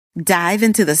Dive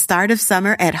into the start of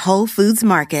summer at Whole Foods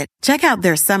Market. Check out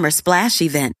their Summer Splash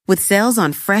event with sales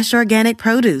on fresh organic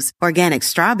produce, organic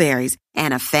strawberries,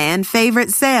 and a fan favorite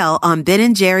sale on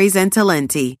Ben & Jerry's and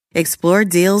Talenti. Explore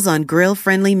deals on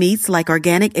grill-friendly meats like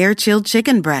organic air-chilled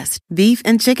chicken breast, beef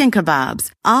and chicken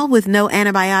kebabs, all with no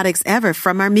antibiotics ever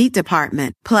from our meat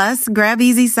department. Plus, grab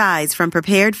easy sides from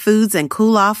prepared foods and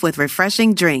cool off with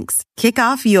refreshing drinks. Kick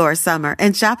off your summer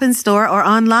and shop in store or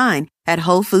online at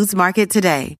Whole Foods Market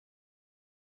today.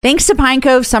 Thanks to Pine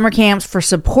Cove Summer Camps for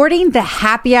supporting the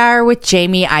Happy Hour with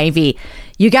Jamie Ivey.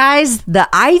 You guys, the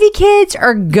Ivy kids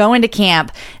are going to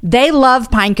camp. They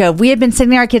love Pine Cove. We have been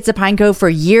sending our kids to Pine Cove for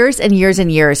years and years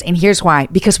and years. And here's why.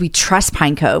 Because we trust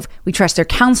Pine Cove. We trust their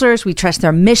counselors. We trust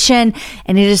their mission.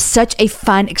 And it is such a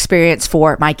fun experience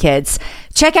for my kids.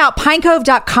 Check out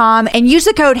pinecove.com and use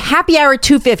the code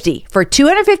HAPPYHOUR250 for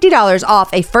 $250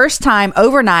 off a first-time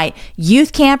overnight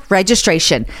youth camp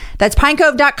registration. That's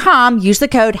pinecove.com. Use the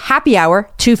code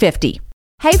HAPPYHOUR250.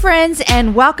 Hey friends,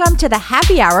 and welcome to the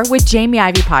Happy Hour with Jamie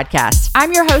Ivey podcast.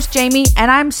 I'm your host, Jamie, and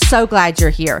I'm so glad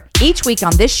you're here. Each week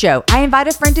on this show, I invite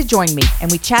a friend to join me,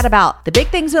 and we chat about the big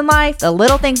things in life, the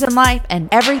little things in life, and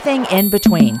everything in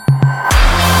between.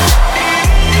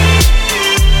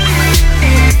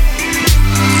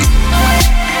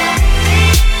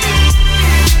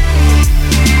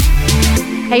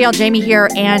 Hey y'all, Jamie here,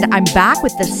 and I'm back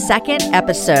with the second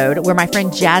episode where my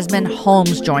friend Jasmine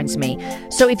Holmes joins me.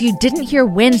 So if you didn't hear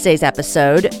Wednesday's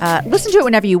episode, listen to it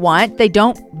whenever you want. They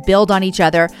don't build on each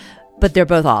other, but they're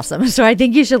both awesome. So I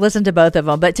think you should listen to both of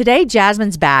them. But today,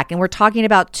 Jasmine's back, and we're talking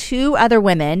about two other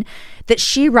women that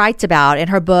she writes about in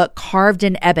her book, Carved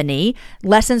in Ebony,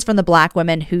 Lessons from the Black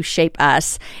Women Who Shape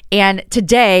Us. And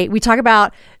today, we talk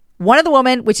about one of the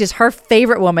women, which is her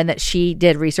favorite woman that she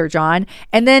did research on.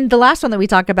 And then the last one that we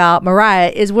talk about,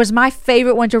 Mariah, was my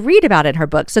favorite one to read about in her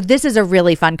book. So this is a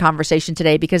really fun conversation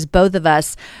today because both of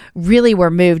us really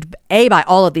were moved, by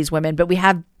all of these women, but we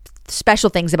have special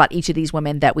things about each of these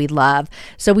women that we love.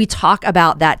 So we talk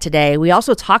about that today. We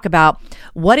also talk about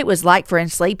what it was like for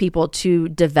enslaved people to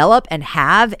develop and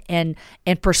have and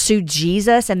pursue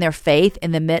Jesus and their faith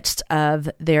in the midst of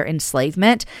their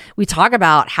enslavement. We talk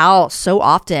about how so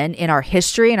often in our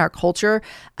history and our culture,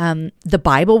 the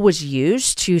Bible was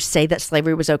used to say that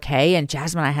slavery was okay. And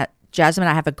Jasmine and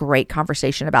I have a great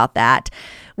conversation about that.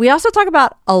 We also talk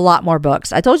about a lot more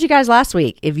books. I told you guys last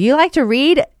week, if you like to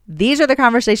read, these are the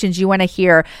conversations you want to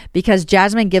hear because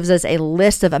Jasmine gives us a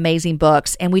list of amazing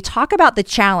books. And we talk about the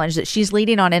challenge that she's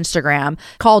leading on Instagram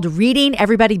called Reading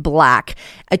Everybody Black,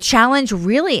 a challenge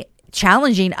really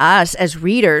challenging us as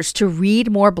readers to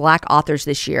read more Black authors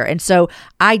this year. And so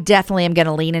I definitely am going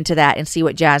to lean into that and see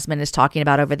what Jasmine is talking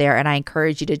about over there. And I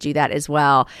encourage you to do that as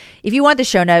well. If you want the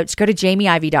show notes, go to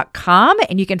jamieivey.com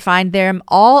and you can find them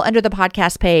all under the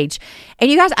podcast page. And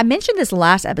you guys, I mentioned this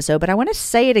last episode, but I want to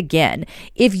say it again.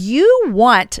 If you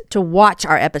want to watch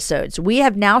our episodes, we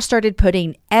have now started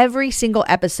putting every single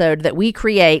episode that we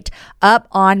create up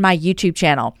on my YouTube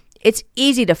channel. It's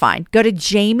easy to find. Go to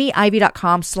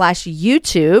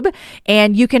jamieivey.com/YouTube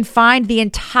and you can find the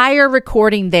entire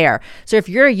recording there. So if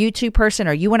you're a YouTube person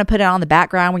or you want to put it on the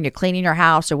background when you're cleaning your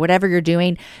house or whatever you're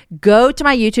doing, go to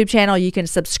my YouTube channel. You can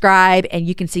subscribe and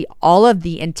you can see all of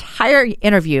the entire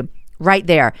interview right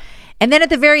there. And then at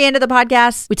the very end of the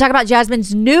podcast, we talk about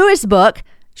Jasmine's newest book.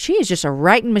 She is just a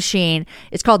writing machine.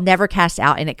 It's called Never Cast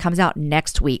Out, and it comes out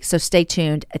next week. So stay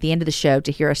tuned at the end of the show to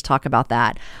hear us talk about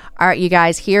that. All right, you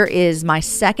guys, here is my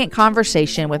second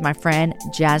conversation with my friend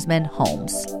Jasmine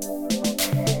Holmes.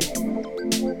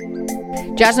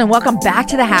 Jasmine, welcome back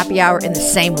to the Happy Hour in the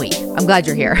same week. I'm glad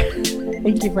you're here.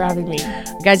 Thank you for having me.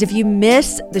 Guys, if you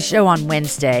missed the show on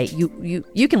Wednesday,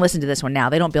 you can listen to this one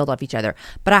now. They don't build off each other,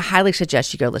 but I highly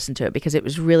suggest you go listen to it because it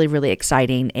was really, really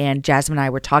exciting. And Jasmine and I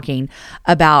were talking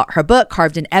about her book,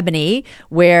 Carved in Ebony,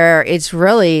 where it's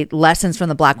really lessons from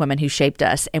the Black women who shaped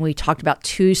us. And we talked about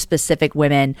two specific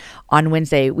women on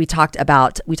Wednesday. We talked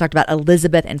about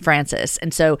Elizabeth and Frances.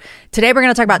 And so today we're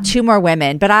going to talk about two more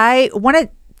women, but I want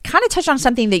to kind of touch on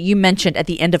something that you mentioned at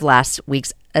the end of last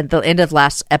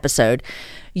episode.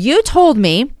 You told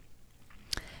me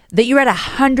that you read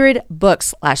 100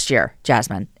 books last year,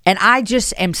 Jasmine, and I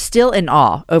just am still in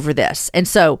awe over this. And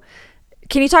so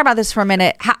can you talk about this for a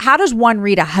minute? How does one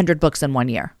read 100 books in 1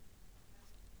 year?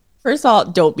 First of all,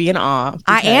 don't be in awe.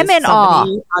 I am in awe.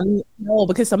 No,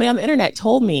 because somebody on the internet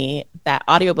told me that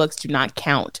audiobooks do not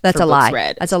count. That's a lie.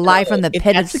 Read. That's a lie from the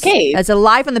pit. That's the case. That's a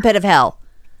lie from the pit of hell.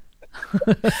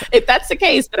 If that's the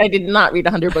case, then I did not read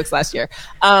 100 books last year.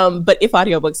 But if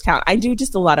audiobooks count, I do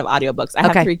just a lot of audiobooks. I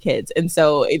have 3 kids. And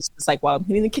so it's just like while I'm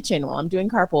cleaning the kitchen, while I'm doing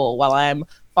carpool, while I'm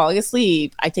falling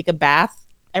asleep, I take a bath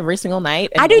every single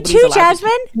night. I do too,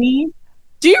 Jasmine.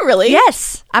 Do you really?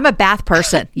 Yes. I'm a bath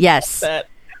person. Yes.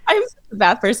 I'm a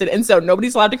bath person. And so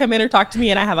nobody's allowed to come in or talk to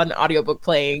me. And I have an audiobook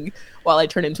playing while I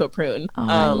turn into a prune. Oh,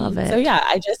 I love it. So yeah,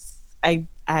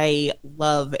 I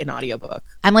love an audiobook.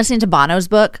 I'm listening to Bono's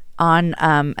book on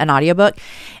an audiobook.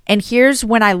 And here's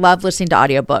when I love listening to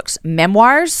audiobooks.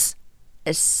 Memoirs,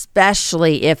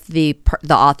 especially if the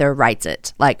author writes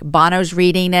it. Like Bono's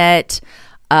reading it.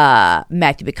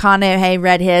 Matthew McConaughey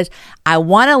read his. I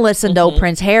want to listen to old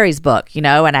Prince Harry's book,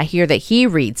 and I hear that he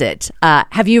reads it.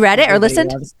 Have you read it or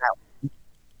listened?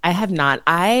 I have not.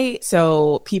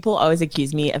 So people always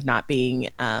accuse me of not being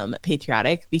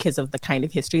patriotic because of the kind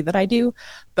of history that I do.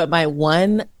 But my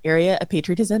one area of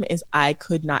patriotism is I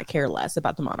could not care less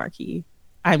about the monarchy.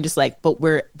 I'm just like, but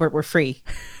we're free.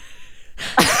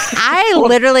 I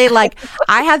literally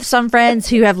I have some friends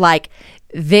who have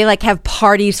they have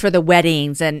parties for the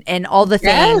weddings and all the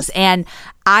things. Yes. And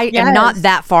I am not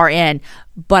that far in,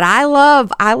 but I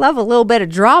love a little bit of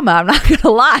drama. I'm not going to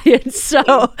lie. And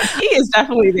so he is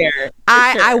definitely there.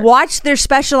 I watched their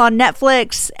special on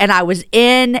Netflix and I was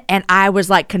in and I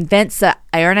was convinced that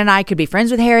Aaron and I could be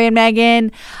friends with Harry and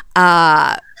Meghan.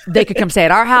 They could come stay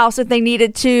at our house if they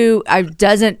needed to. It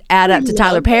doesn't add up to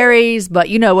Tyler Perry's, but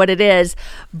you know what it is.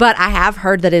 But I have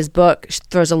heard that his book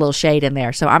throws a little shade in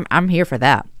there, so I'm here for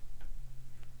that.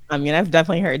 I mean, I've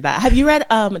definitely heard that. Have you read?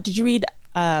 Did you read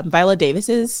Viola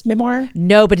Davis's memoir?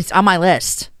 No, but it's on my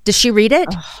list. Does she read it?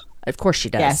 Of course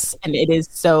she does. Yes, and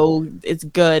it's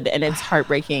good and it's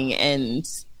heartbreaking and.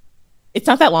 It's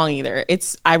not that long either.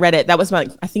 I read it. That was I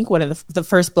think one of the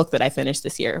first book that I finished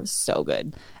this year. It was so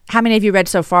good. How many have you read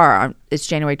so far? It's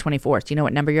January 24th. Do you know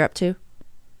what number you're up to?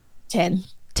 10.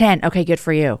 10. Okay, good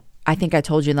for you. I think I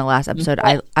told you in the last episode.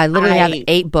 I literally have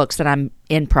 8 books that I'm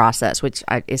in process, which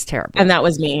is terrible. And that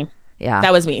was me. Yeah,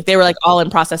 that was me. They were all in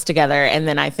process together, and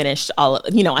then I finished all.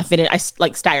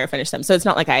 Steyer finished them. So it's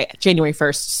not like I January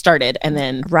 1st started and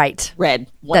then read. One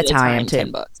That's how I am too.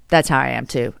 10 books. That's how I am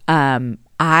too.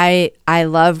 I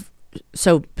love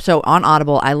so on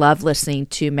Audible, I love listening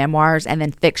to memoirs and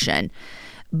then fiction.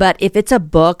 But if it's a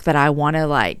book that I want to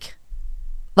like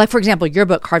for example, your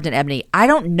book Carved in Ebony, I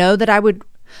don't know that I would.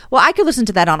 Well, I could listen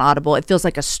to that on Audible. It feels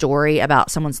like a story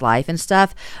about someone's life and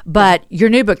stuff. But your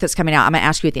new book that's coming out, I'm going to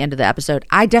ask you at the end of the episode.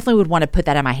 I definitely would want to put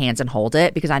that in my hands and hold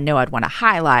it because I know I'd want to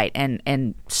highlight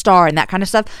and star and that kind of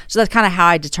stuff. So that's kind of how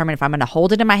I determine if I'm going to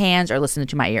hold it in my hands or listen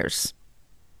to my ears.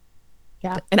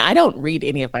 Yeah. And I don't read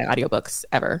any of my audiobooks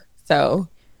ever. So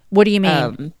what do you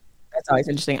mean? That's always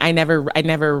interesting. I never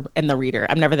am the reader.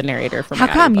 I'm never the narrator for my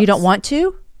How come audiobooks. You don't want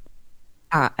to?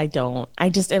 I don't. I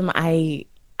just am. I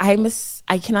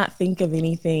cannot think of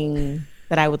anything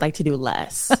that I would like to do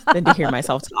less than to hear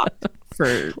myself talk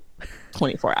for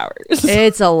 24 hours.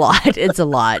 It's a lot. It's a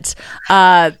lot.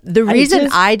 The reason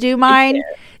I do mine,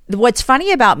 what's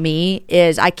funny about me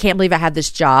is I can't believe I have this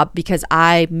job because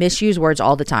I misuse words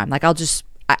all the time. I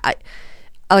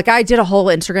did a whole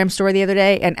Instagram story the other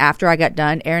day, and after I got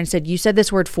done, Aaron said, "You said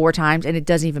this word 4 times, and it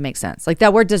doesn't even make sense.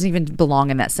 That word doesn't even belong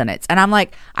in that sentence." And I'm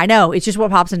like, I know, it's just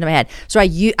what pops into my head. So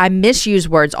I misuse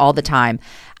words all the time.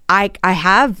 I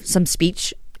have some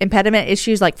speech impediment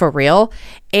issues, for real,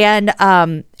 and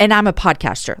I'm a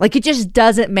podcaster. It just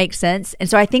doesn't make sense. And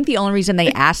so I think the only reason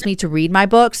they asked me to read my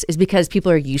books is because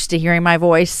people are used to hearing my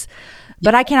voice.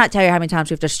 But I cannot tell you how many times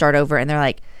we have to start over, and they're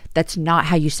like, "That's not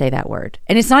how you say that word."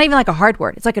 And it's not even a hard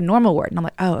word. It's a normal word. And I'm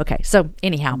like, oh, okay. So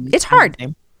anyhow, it's hard.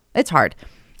 It's hard.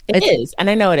 It is. And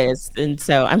I know it is. And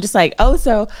so I'm just like, oh,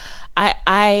 so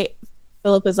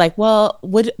Philip is like, well,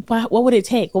 what would it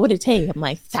take? What would it take? I'm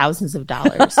like, thousands of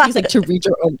dollars. He's like, to read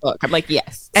your own book. I'm like,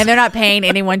 yes. And they're not paying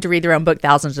anyone to read their own book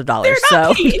thousands of dollars. They're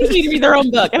not paying anyone to read their own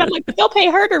book. And I'm like, but they'll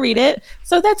pay her to read it.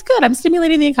 So that's good. I'm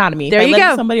stimulating the economy. There you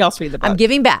go. Somebody else read the book. I'm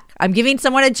giving back. I'm giving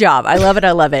someone a job. I love it.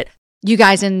 I love it. You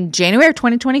guys, in January of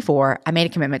 2024, I made a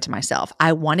commitment to myself.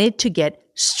 I wanted to get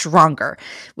stronger,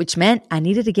 which meant I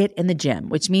needed to get in the gym,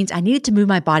 which means I needed to move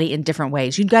my body in different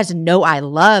ways. You guys know I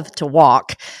love to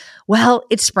walk. Well,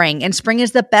 it's spring, and spring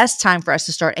is the best time for us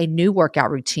to start a new workout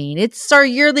routine. It's our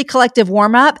yearly collective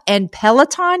warm-up, and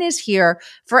Peloton is here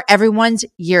for everyone's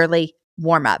yearly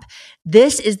warm-up.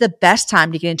 This is the best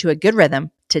time to get into a good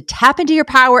rhythm, to tap into your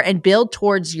power and build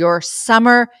towards your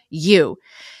summer you.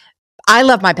 I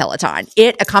love my Peloton.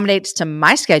 It accommodates to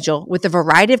my schedule with a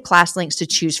variety of class links to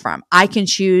choose from. I can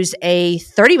choose a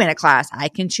 30-minute class. I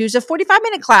can choose a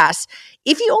 45-minute class.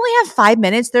 If you only have 5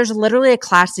 minutes, there's literally a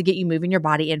class to get you moving your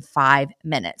body in 5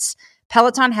 minutes.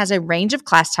 Peloton has a range of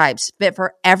class types fit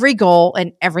for every goal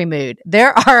and every mood.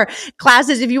 There are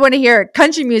classes if you want to hear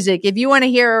country music, if you want to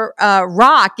hear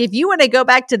rock, if you want to go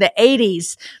back to the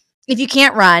 80s. If you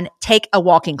can't run, take a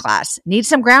walking class. Need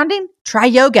some grounding? Try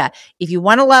yoga. If you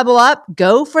want to level up,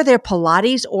 go for their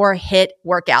Pilates or HIIT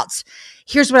workouts.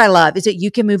 Here's what I love is that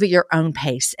you can move at your own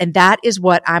pace. And that is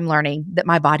what I'm learning that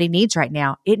my body needs right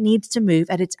now. It needs to move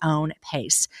at its own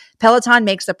pace. Peloton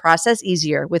makes the process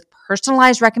easier with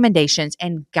personalized recommendations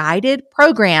and guided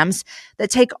programs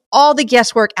that take all the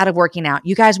guesswork out of working out.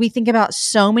 You guys, we think about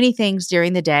so many things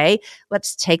during the day.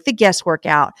 Let's take the guesswork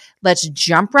out. Let's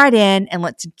jump right in and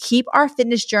let's keep our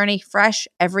fitness journey fresh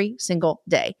every single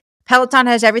day. Peloton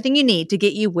has everything you need to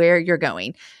get you where you're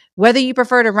going. Whether you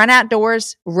prefer to run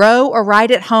outdoors, row or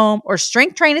ride at home, or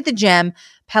strength train at the gym,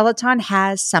 Peloton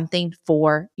has something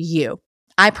for you.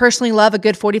 I personally love a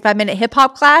good 45-minute hip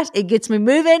hop class. It gets me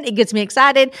moving. It gets me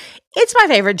excited. It's my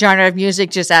favorite genre of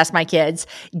music. Just ask my kids.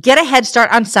 Get a head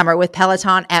start on summer with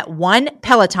Peloton at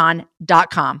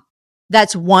onepeloton.com.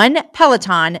 That's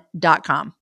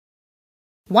onepeloton.com.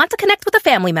 Want to connect with a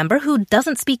family member who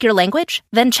doesn't speak your language?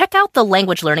 Then check out the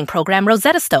language learning program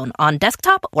Rosetta Stone on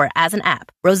desktop or as an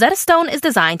app. Rosetta Stone is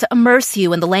designed to immerse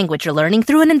you in the language you're learning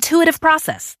through an intuitive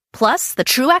process. Plus, the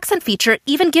True Accent feature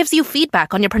even gives you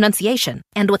feedback on your pronunciation.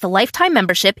 And with a lifetime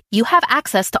membership, you have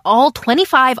access to all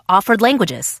 25 offered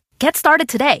languages. Get started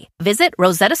today. Visit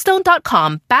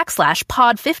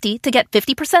rosettastone.com/pod50 to get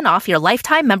 50% off your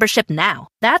lifetime membership now.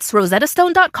 That's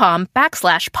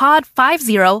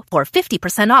rosettastone.com/pod50 for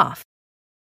 50% off.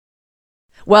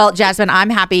 Well, Jasmine,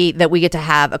 I'm happy that we get to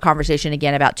have a conversation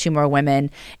again about two more women.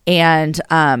 And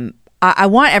I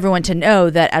want everyone to know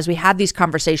that as we have these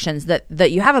conversations that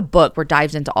you have a book where it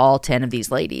dives into all 10 of these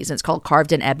ladies. And it's called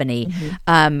Carved in Ebony.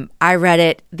 Mm-hmm. I read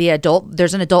it,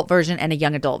 there's an adult version and a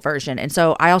young adult version. And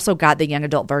so I also got the young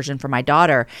adult version for my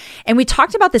daughter. And we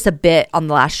talked about this a bit on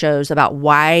the last shows about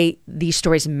why these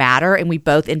stories matter. And we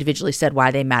both individually said why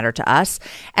they matter to us.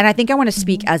 And I think I want to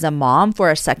speak as a mom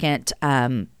for a second.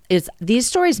 Is these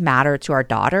stories matter to our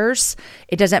daughters.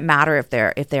 It doesn't matter if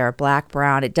they're black,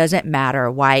 brown. It doesn't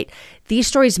matter white. These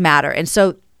stories matter. And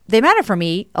so they matter for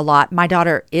me a lot. My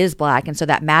daughter is black, and so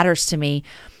that matters to me.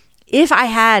 If I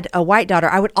had a white daughter,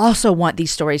 I would also want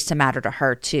these stories to matter to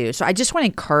her too. So I just want to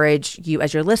encourage you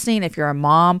as you're listening, if you're a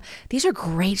mom, these are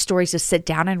great stories to sit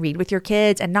down and read with your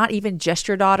kids, and not even just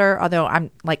your daughter, although I'm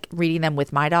like reading them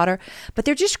with my daughter, but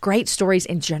they're just great stories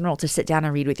in general to sit down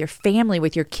and read with your family,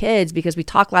 with your kids, because we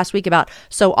talked last week about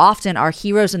so often our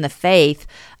heroes in the faith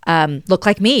look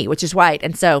like me, which is white.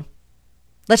 And so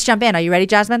let's jump in. Are you ready,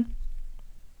 Jasmine?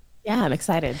 Yeah, I'm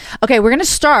excited. Okay, we're going to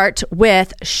start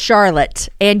with Charlotte.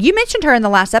 And you mentioned her in the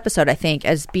last episode, I think,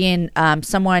 as being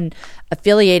someone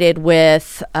affiliated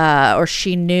with, or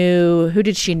she knew, who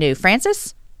did she knew?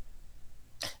 Francis?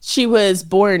 She was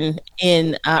born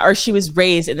in, or she was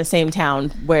raised in the same town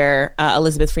where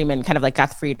Elizabeth Freeman kind of like got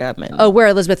the freedom. And, where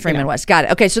Elizabeth Freeman was. Got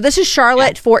it. Okay, so this is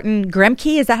Charlotte Fortin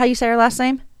Grimke. Is that how you say her last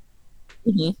name?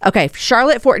 Mm-hmm. Okay,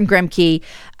 Charlotte Fortin Grimke,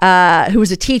 who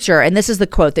was a teacher, and this is the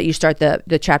quote that you start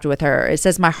the chapter with her. It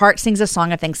says, "My heart sings a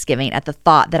song of thanksgiving at the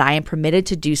thought that I am permitted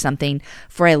to do something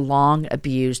for a long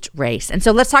abused race." And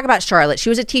so let's talk about Charlotte. She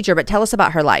was a teacher, but tell us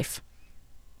about her life.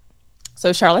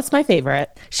 So Charlotte's my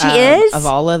favorite. She is? Of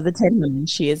all of the 10 women,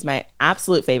 she is my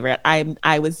absolute favorite.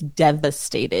 I was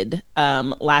devastated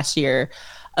last year.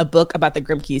 A book about the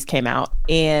Grimkes came out,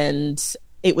 and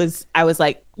I was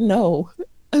like, no,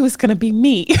 it was going to be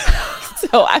me.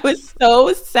 So I was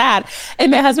so sad.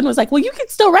 And my husband was like, well, you can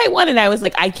still write one. And I was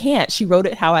like, I can't. She wrote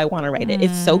it how I want to write it.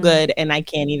 It's so good. And I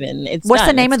can't even. What's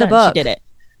the name of the book? She did it.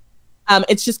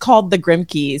 It's just called The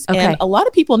Grimkes. Okay. And a lot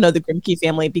of people know the Grimke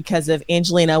family because of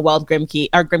Angelina Weld Grimke,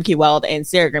 or Grimke Weld, and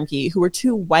Sarah Grimke, who were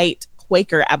two white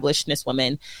Quaker abolitionist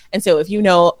women. And so if you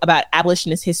know about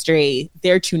abolitionist history,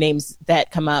 there are two names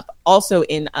that come up. Also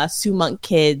in Sue Monk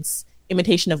Kidd's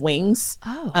Imitation of Wings,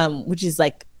 which is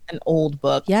like an old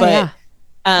book,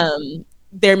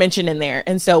 they're mentioned in there.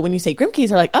 And so when you say Grimkes,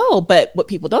 they're like, oh, but what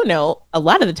people don't know a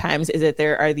lot of the times is that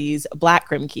there are these black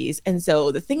Grimkes. And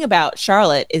so the thing about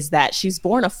Charlotte is that she's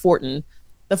born a Fortin.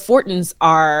 The Fortins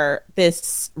are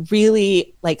this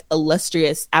really like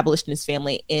illustrious abolitionist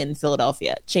family in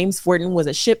Philadelphia. James Fortin was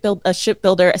a shipbuilder,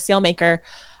 a sailmaker,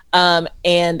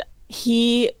 and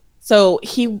his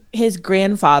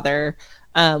grandfather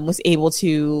was able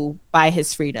to buy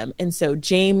his freedom. And so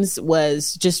James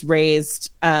was just raised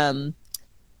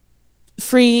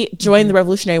free, joined the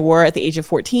Revolutionary War at the age of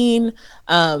 14,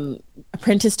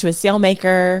 apprenticed to a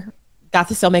sailmaker, got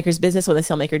the sailmaker's business when the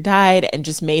sailmaker died and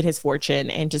just made his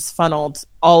fortune and just funneled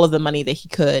all of the money that he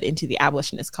could into the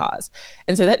abolitionist cause.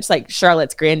 And so that's like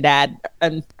Charlotte's granddad,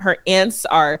 and her aunts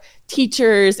are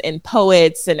teachers and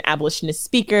poets and abolitionist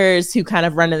speakers who kind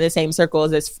of run in the same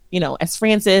circles as, as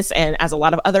Francis and as a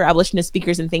lot of other abolitionist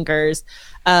speakers and thinkers.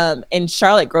 And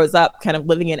Charlotte grows up kind of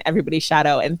living in everybody's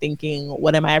shadow and thinking,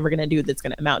 what am I ever going to do that's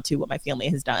going to amount to what my family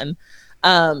has done?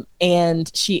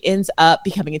 And she ends up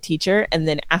becoming a teacher. And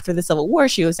then after the Civil War,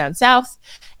 she goes down south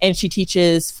and she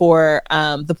teaches for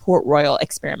the Port Royal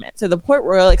experiment. So the Port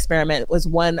Royal experiment was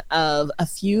one of a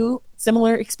few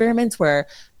similar experiments where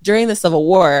during the Civil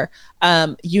War,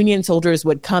 Union soldiers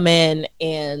would come in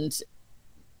and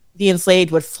the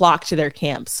enslaved would flock to their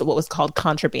camps, what was called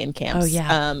contraband camps. Oh,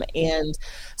 yeah. And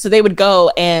so they would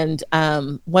go, and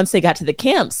once they got to the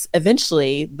camps,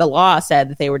 eventually the law said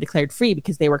that they were declared free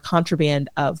because they were contraband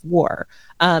of war.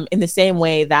 In the same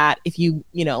way that if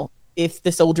if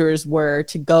the soldiers were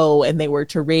to go and they were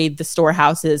to raid the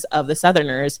storehouses of the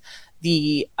Southerners,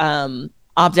 the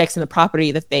objects and the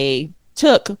property that they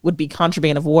took would be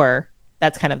contraband of war.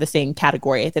 That's kind of the same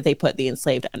category that they put the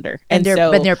enslaved under. And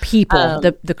they're people.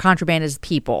 The contraband is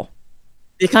people.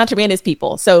 The contraband is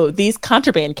people. So these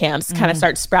contraband camps kind of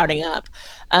start sprouting up.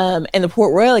 And the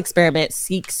Port Royal experiment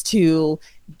seeks to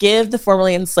give the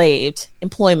formerly enslaved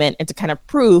employment and to kind of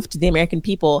prove to the American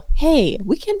people, hey,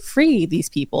 we can free these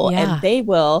people and they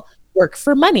will work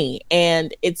for money.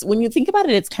 And it's, when you think about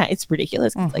it, it's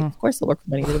ridiculous. Like, of course they'll work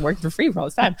for money. They've been working for free for all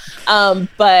this time.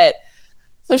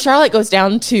 So Charlotte goes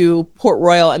down to Port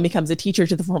Royal and becomes a teacher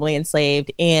to the formerly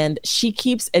enslaved, and she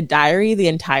keeps a diary the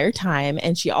entire time,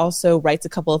 and she also writes a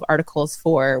couple of articles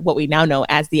for what we now know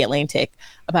as The Atlantic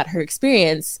about her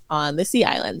experience on the Sea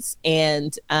Islands.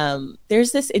 And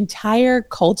there's this entire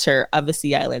culture of the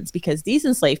Sea Islands because these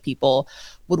enslaved people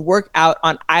would work out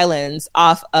on islands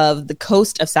off of the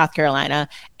coast of South Carolina,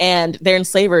 and their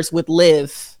enslavers would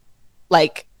live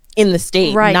like in the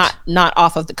state, right, not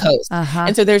off of the coast.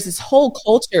 And so there's this whole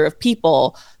culture of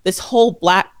people, this whole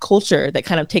Black culture that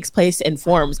kind of takes place and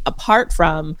forms apart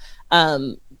from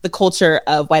the culture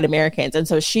of white Americans. And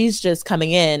so she's just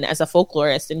coming in as a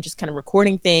folklorist and just kind of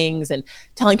recording things and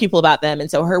telling people about them. And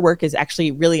so her work is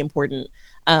actually really important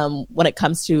when it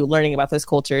comes to learning about those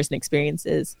cultures and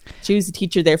experiences. She was a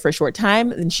teacher there for a short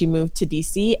time, and she moved to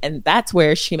DC, and that's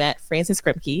where she met Francis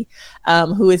Grimke,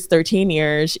 who is 13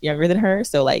 years younger than her.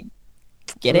 So like,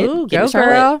 get it? Ooh, get go it,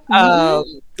 Charlotte. girl.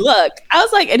 Look, I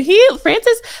was like, and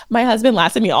Francis, my husband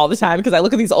laughs at me all the time because I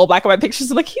look at these old black and white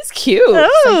pictures. I'm like, he's cute. Like,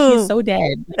 he's so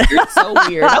dead. Like, you're so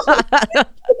weird. I was like,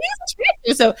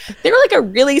 so they were like a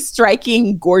really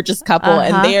striking, gorgeous couple,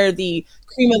 and they're the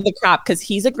cream of the crop because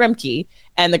he's a Grimke,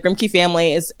 and the Grimke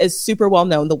family is super well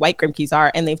known. The white Grimkes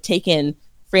are, and they've taken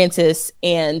Francis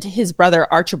and his brother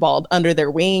Archibald under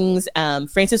their wings.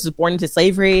 Francis was born into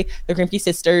slavery. The Grimke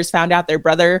sisters found out their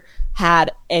brother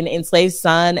had an enslaved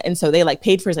son, and so they like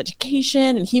paid for his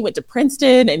education, and he went to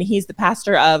Princeton, and he's the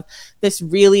pastor of this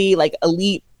really like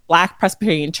elite Black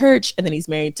Presbyterian church. And then he's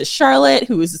married to Charlotte,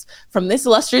 who is from this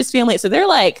illustrious family. So they're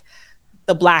like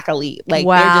the Black elite. Like,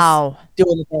 they're just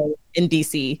doing the thing in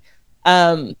DC.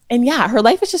 And yeah, her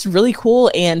life is just really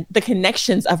cool, and the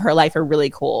connections of her life are really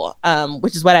cool,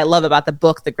 which is what I love about the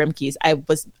book, The Grimkes. I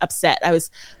was upset. I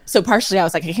was like,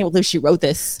 I can't believe she wrote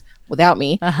this without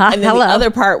me. And then the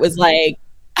other part was like,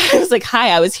 I was like, hi,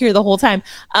 I was here the whole time.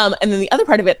 And then the other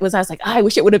part of it was, I was like, I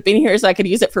wish it would have been here so I could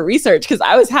use it for research, because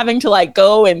I was having to like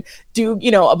go and do,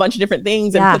 a bunch of different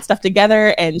things and put stuff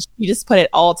together. And she just put it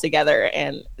all together.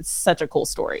 And it's such a cool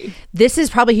story. This is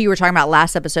probably who you were talking about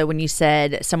last episode when you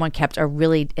said someone kept a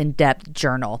really in-depth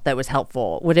journal that was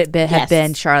helpful. Would it have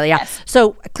been Charlotte? Yeah. Yes.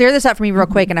 So clear this up for me real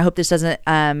quick. And I hope this isn't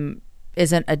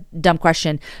a dumb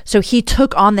question. So he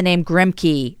took on the name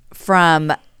Grimke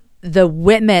from the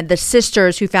Whitman, the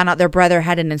sisters who found out their brother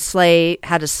had a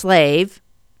slave,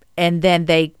 and then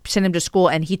they sent him to school,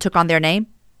 and he took on their name?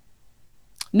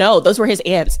 No, those were his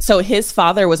aunts. So his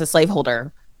father was a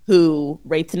slaveholder who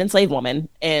raped an enslaved woman,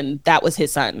 and that was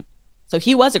his son. So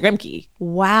he was a Grimke.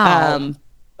 Wow.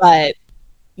 But,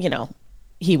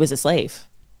 he was a slave.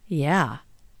 Yeah.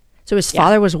 So his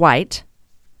father was white.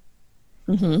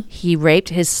 He raped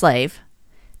his slave.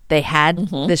 They had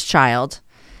this child.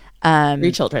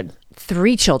 3 children.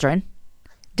 3 children.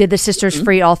 Did the sisters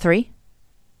free all 3?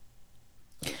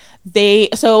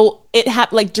 It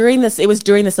happened like it was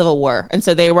during the Civil War. And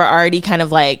so they were already kind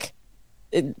of like,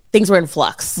 things were in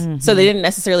flux. So they didn't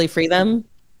necessarily free them,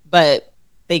 but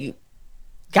they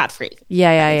got free.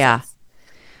 Yeah.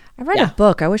 I read a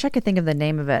book. I wish I could think of the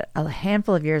name of it a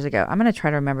handful of years ago. I'm going to try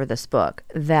to remember this book.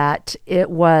 That it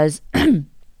was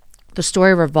the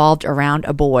story revolved around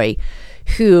a boy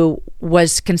who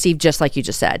was conceived just like you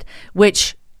just said,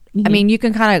 which, I mean, you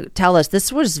can kind of tell us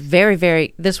this was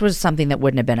this was something that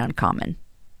wouldn't have been uncommon.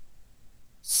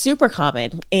 Super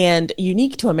common and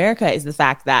unique to America is the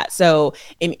fact that, so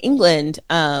in England,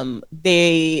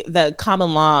 the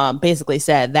common law basically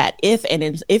said that if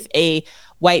a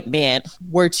white man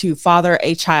were to father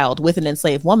a child with an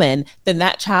enslaved woman, then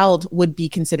that child would be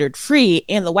considered free,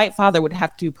 and the white father would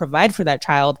have to provide for that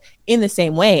child in the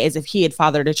same way as if he had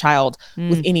fathered a child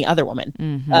with any other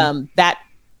woman. That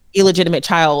illegitimate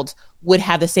child would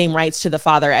have the same rights to the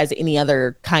father as any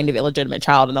other kind of illegitimate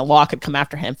child, and the law could come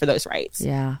after him for those rights.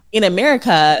 Yeah. In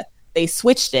America, they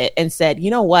switched it and said,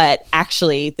 you know what?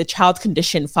 Actually, the child's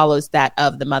condition follows that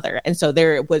of the mother. And so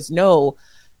there was no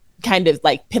kind of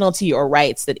like penalty or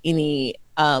rights that any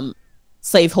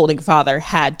slaveholding father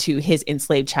had to his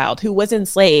enslaved child, who was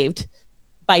enslaved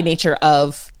by nature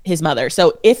of his mother.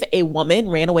 So if a woman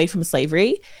ran away from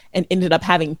slavery and ended up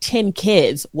having 10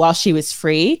 kids while she was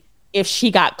free, if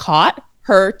she got caught,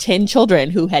 her 10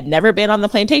 children who had never been on the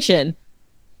plantation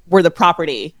were the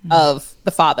property of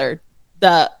the father,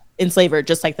 the enslaver,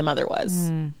 just like the mother was.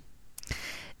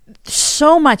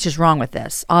 So much is wrong with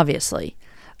this, obviously.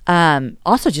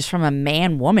 Also just from a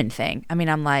man-woman thing. I mean,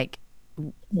 I'm like,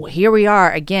 here we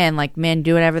are again, like, men,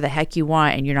 do whatever the heck you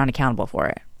want and you're not accountable for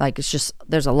it. Like, it's just,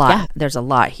 there's a lot. Yeah. There's a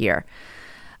lot here.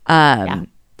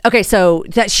 Okay, so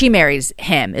that she marries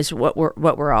him is what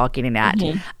we're all getting at.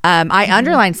 I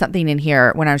underlined something in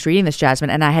here when I was reading this,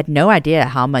 Jasmine, and I had no idea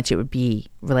how much it would be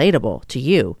relatable to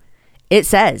you. It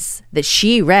says that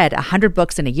she read 100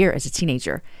 books in a year as a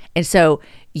teenager. And so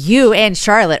you and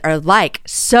Charlotte are like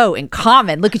so in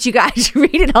common. Look at you guys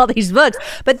reading all these books.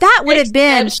 But that would have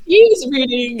been... She's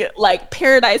reading like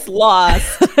Paradise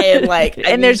Lost and like...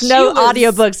 and there's no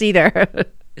audiobooks either.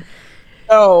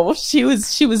 Oh, she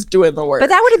was doing the work. But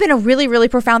that would have been a really, really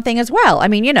profound thing as well. I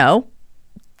mean, you know,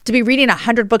 to be reading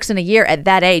 100 books in a year at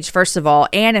that age, first of all,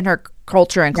 and in her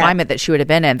culture and climate that she would have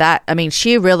been in, that, I mean,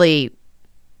 she really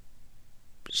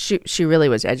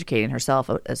was educating herself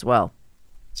as well.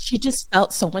 She just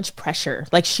felt so much pressure.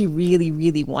 Like, she really,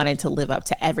 really wanted to live up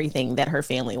to everything that her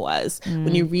family was.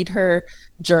 When you read her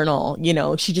journal, you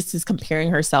know, she just is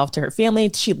comparing herself to her family.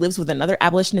 She lives with another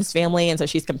abolitionist family. And so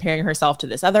she's comparing herself to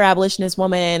this other abolitionist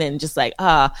woman and just like,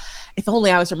 if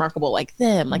only I was remarkable like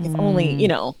them. Like, if only, you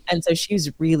know. And so she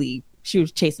was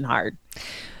chasing hard.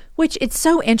 Which, it's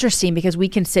so interesting because we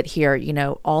can sit here, you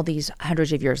know, all these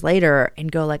hundreds of years later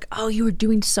and go like, oh, you were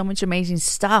doing so much amazing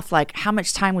stuff. Like, how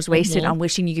much time was wasted on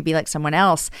wishing you could be like someone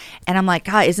else? And I'm like,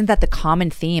 God, isn't that the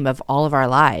common theme of all of our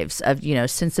lives of, you know,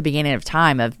 since the beginning of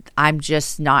time of I'm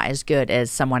just not as good as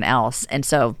someone else. And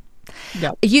so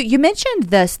you mentioned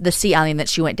the sea island that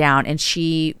she went down and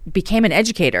she became an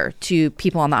educator to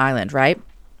people on the island, right?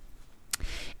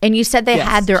 And you said they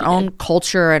had their own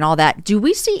culture and all that. Do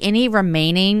we see any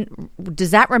remaining?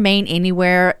 Does that remain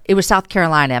anywhere? It was South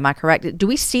Carolina, am I correct? Do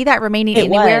we see that remaining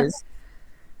anywhere?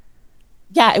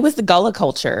 Yeah, it was the Gullah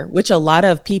culture, which a lot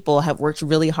of people have worked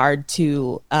really hard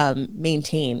to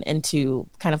maintain and to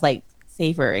kind of like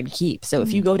savor and keep. So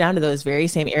if you go down to those very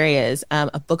same areas,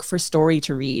 a book for story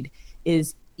to read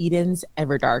is Eden's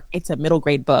Everdark. It's a middle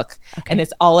grade book, and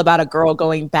it's all about a girl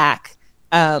going back.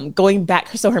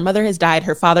 So her mother has died.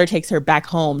 Her father takes her back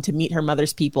home to meet her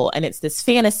mother's people. And it's this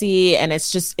fantasy and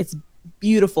it's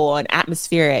beautiful and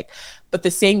atmospheric. But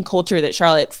the same culture that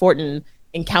Charlotte Fortin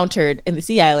encountered in the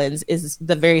Sea Islands is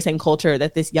the very same culture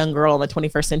that this young girl in the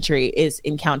 21st century is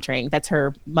encountering. That's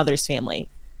her mother's family.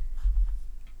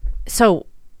 So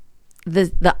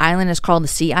the island is called the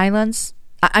Sea Islands?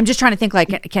 I'm just trying to think,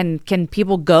 like, can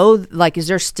people go, like, is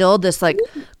there still this like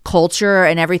culture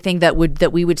and everything that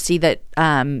we would see that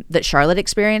that Charlotte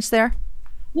experienced there?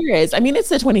 There is. I mean, it's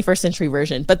the 21st century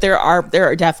version, but there are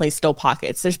definitely still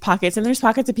pockets. There's pockets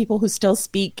of people who still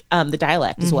speak the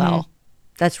dialect as well.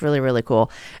 That's really, really cool.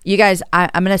 You guys,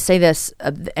 I'm going to say this,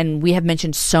 and we have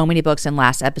mentioned so many books in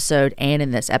last episode and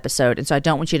in this episode, and so I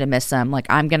don't want you to miss them. Like,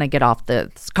 I'm going to get off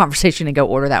the conversation and go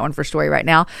order that one for story right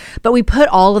now. But we put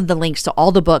all of the links to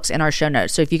all the books in our show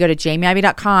notes. So if you go to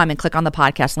jamieivey.com and click on the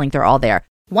podcast link, they're all there.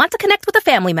 Want to connect with a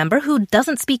family member who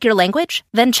doesn't speak your language?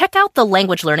 Then check out the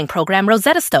language learning program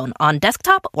Rosetta Stone on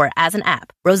desktop or as an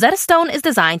app. Rosetta Stone is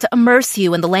designed to immerse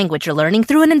you in the language you're learning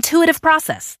through an intuitive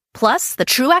process. Plus, the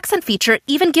True Accent feature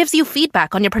even gives you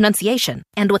feedback on your pronunciation.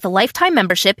 And with a lifetime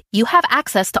membership, you have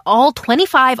access to all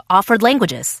 25 offered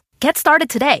languages. Get started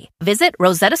today. Visit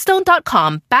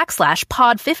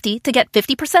rosettastone.com/pod50 to get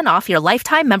 50% off your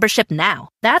lifetime membership now.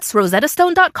 That's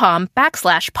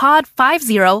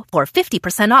rosettastone.com/pod50 for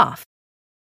 50% off.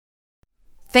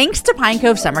 Thanks to Pine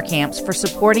Cove Summer Camps for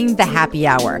supporting the happy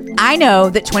hour. I know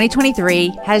that 2023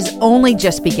 has only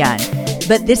just begun,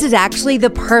 but this is actually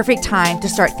the perfect time to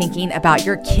start thinking about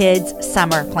your kids'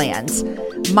 summer plans.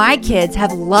 My kids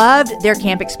have loved their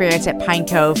camp experience at Pine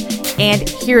Cove, and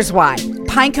here's why.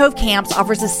 Pine Cove Camps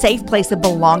offers a safe place of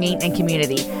belonging and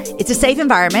community. It's a safe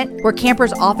environment where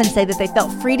campers often say that they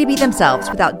felt free to be themselves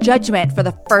without judgment for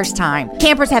the first time.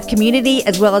 Campers have community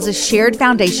as well as a shared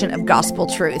foundation of gospel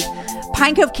truth.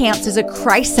 Pine Cove Camps is a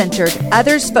Christ-centered,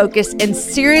 others-focused, and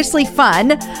seriously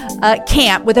fun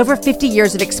camp with over 50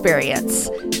 years of experience.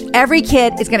 Every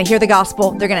kid is going to hear the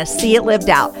gospel. They're going to see it lived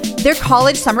out. Their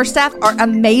college summer staff are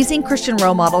amazing Christian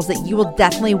role models that you will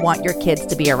definitely want your kids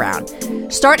to be around.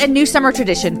 Start a new summer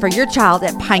tradition for your child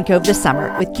at Pine Cove this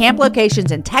summer with camp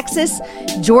locations in Texas,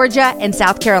 Georgia, and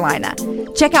South Carolina.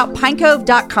 Check out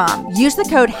pinecove.com. Use the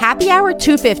code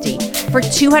HAPPYHOUR250 for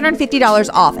 $250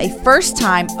 off a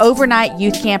first-time overnight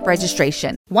youth camp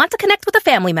registration. Want to connect with a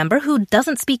family member who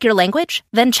doesn't speak your language?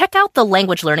 Then check out the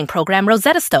language learning program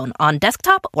Rosetta Stone on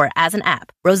desktop or as an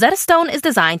app. Rosetta Stone is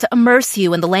designed to immerse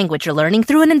you in the language you're learning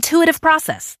through an intuitive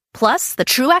process. Plus, the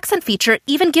True Accent feature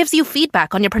even gives you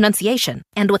feedback on your pronunciation.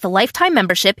 And with a lifetime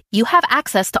membership, you have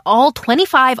access to all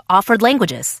 25 offered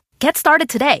languages. Get started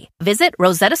today. Visit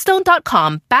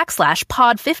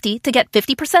rosettastone.com/pod50 to get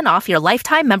 50% off your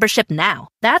lifetime membership now.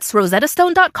 That's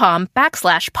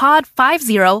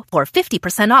rosettastone.com/pod50 for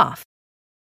 50% off.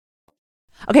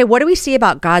 Okay, what do we see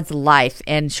about God's life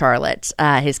in Charlotte?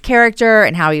 His character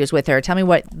and how he was with her. Tell me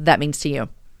what that means to you.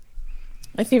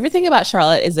 My favorite thing about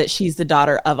Charlotte is that she's the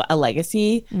daughter of a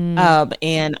legacy,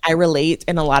 and I relate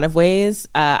in a lot of ways.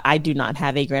 I do not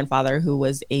have a grandfather who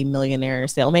was a millionaire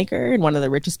sailmaker and one of the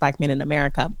richest Black men in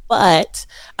America, but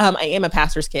I am a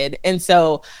pastor's kid, and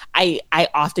so I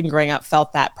often growing up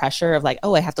felt that pressure of like,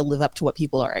 oh, I have to live up to what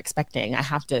people are expecting. I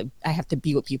have to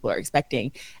be what people are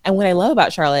expecting. And what I love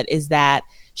about Charlotte is that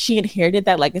she inherited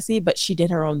that legacy, but she did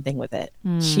her own thing with it.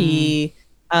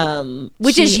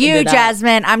 Which is you,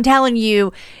 Jasmine. I'm telling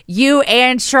you, you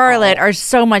and Charlotte are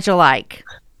so much alike.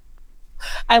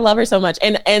 I love her so much.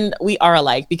 And we are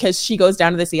alike because she goes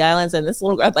down to the Sea Islands and this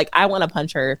little girl, like, I want to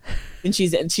punch her. And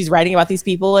she's writing about these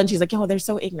people and she's like, oh, they're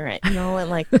so ignorant, you know? And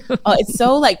like, oh, it's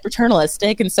so like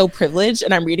paternalistic and so privileged.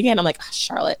 And I'm reading it and I'm like, oh,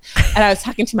 Charlotte. And I was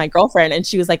talking to my girlfriend and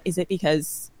she was like, is it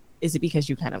because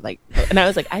you kind of like, and I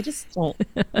was like, I don't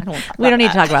we don't need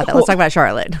to talk about that. Let's talk about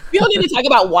Charlotte. We don't need to talk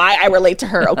about why I relate to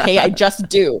her. Okay. I just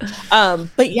do.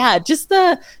 But yeah, just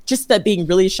the being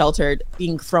really sheltered,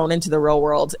 being thrown into the real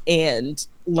world and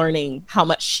learning how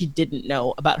much she didn't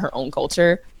know about her own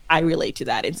culture. I relate to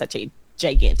that in such a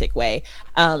gigantic way.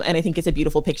 And I think it's a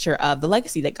beautiful picture of the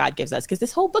legacy that God gives us, because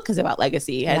this whole book is about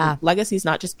legacy, and legacy is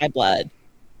not just by blood.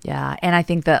 Yeah. And I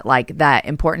think that like that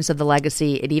importance of the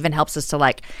legacy, it even helps us to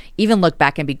like even look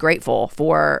back and be grateful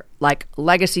for like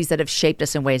legacies that have shaped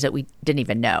us in ways that we didn't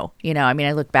even know. You know, I mean,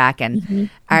 I look back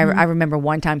and I remember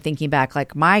one time thinking back,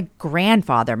 like my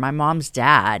grandfather, my mom's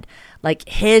dad, like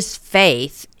his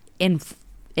faith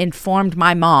informed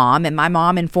my mom and my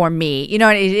mom informed me. You know,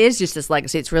 and it is just this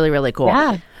legacy. It's really, really cool.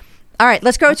 Yeah. All right,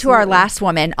 let's go to our last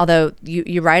woman, although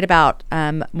you write about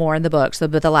more in the book. So,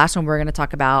 but the last one we're going to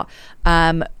talk about,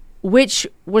 which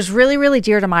was really, really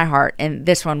dear to my heart, and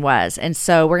this one was. And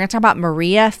so we're going to talk about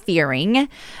Maria Fearing. Did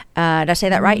I say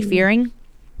that right? Fearing?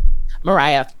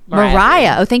 Mariah.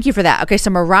 Oh, thank you for that. Okay, so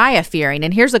Mariah Fearing.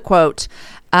 And here's a quote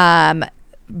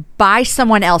by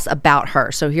someone else about her.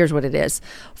 So here's what it is.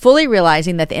 Fully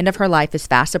realizing that the end of her life is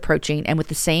fast approaching, and with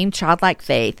the same childlike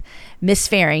faith, Miss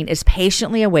Fearing is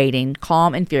patiently awaiting,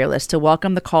 calm and fearless, to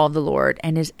welcome the call of the Lord,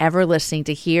 and is ever listening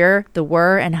to hear the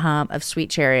whir and hum of Sweet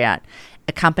Chariot,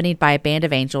 accompanied by a band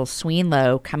of angels swinging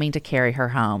low, coming to carry her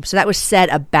home. So that was said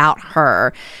about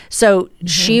her. So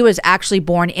she was actually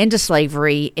born into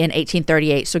slavery in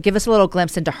 1838. So give us a little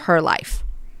glimpse into her life.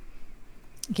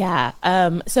 Yeah.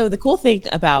 So the cool thing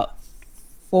about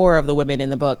 4 of the women in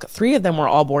the book, 3 of them were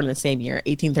all born in the same year,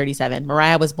 1837.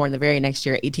 Mariah was born the very next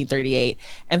year, 1838.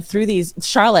 And through these,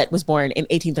 Charlotte was born in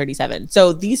 1837.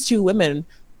 So these 2 women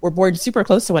were born super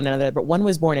close to one another, but one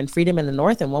was born in freedom in the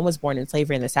North and one was born in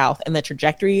slavery in the South. And the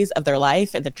trajectories of their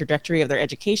life and the trajectory of their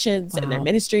educations and their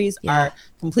ministries are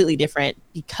completely different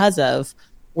because of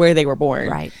where they were born.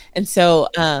 Right. And so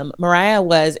Mariah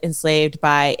was enslaved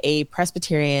by a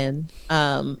Presbyterian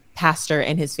pastor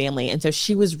and his family. And so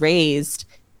she was raised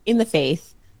in the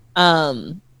faith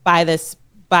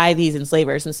by these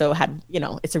enslavers. And so had, you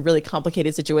know, it's a really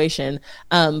complicated situation.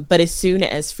 But as soon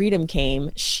as freedom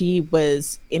came, she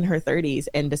was in her 30s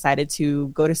and decided to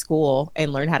go to school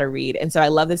and learn how to read. And so I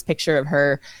love this picture of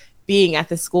her being at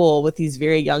the school with these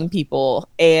very young people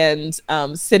and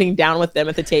sitting down with them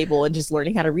at the table and just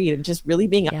learning how to read and just really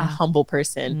being a humble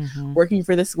person, working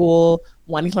for the school,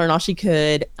 wanting to learn all she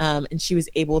could. And she was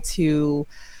able to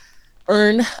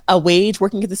earn a wage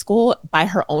working at the school, buy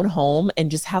her own home,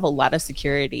 and just have a lot of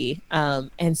security.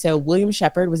 And so William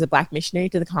Shepherd was a Black missionary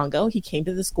to the Congo. He came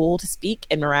to the school to speak,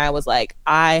 and Mariah was like,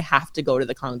 I have to go to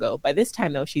the Congo. By this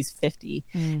time, though, she's 50.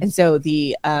 And so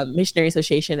the missionary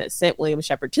association that sent William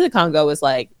Shepherd to the Congo was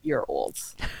like, you're old.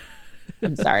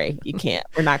 I'm sorry, you can't.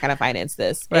 We're not going to finance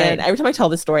this. Right. And every time I tell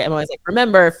this story, I'm always like,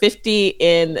 remember, 50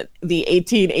 in the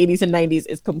 1880s and 90s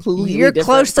is completely You're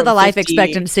close to the life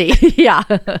expectancy. Yeah.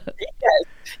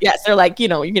 Yes. They're like, you're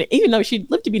gonna, even though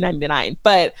she'd live to be 99,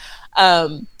 but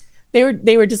they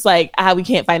were just like, we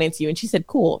can't finance you. And she said,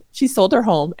 cool. She sold her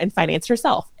home and financed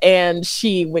herself. And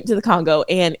she went to the Congo,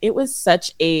 and it was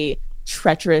such a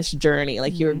treacherous journey.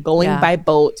 Like, you're going by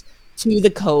boat to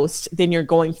the coast, then you're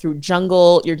going through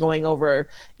jungle, you're going over,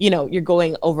 you're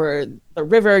going over the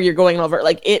river, you're going over,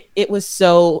 like, it was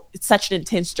such an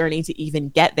intense journey to even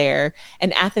get there.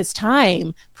 And at this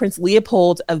time, Prince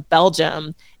Leopold of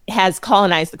Belgium has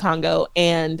colonized the Congo.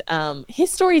 And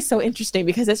his story is so interesting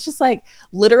because it's just like,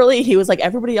 literally, he was like,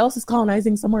 everybody else is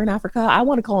colonizing somewhere in Africa. I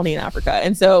want a colony in Africa.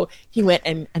 And so he went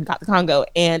and got the Congo.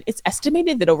 And it's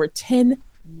estimated that over 10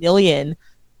 million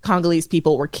Congolese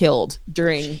people were killed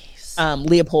during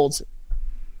Leopold's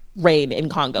reign in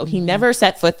Congo. He never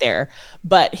set foot there,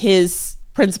 but his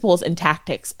principles and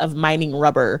tactics of mining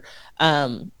rubber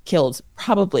killed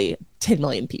probably 10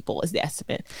 million people is the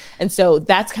estimate. And so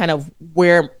that's kind of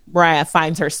where Mariah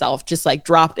finds herself, just like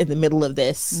dropped in the middle of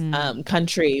this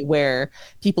country where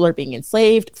people are being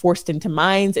enslaved, forced into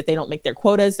mines. If they don't make their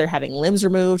quotas, they're having limbs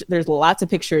removed. There's lots of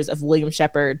pictures of William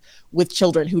Shepherd with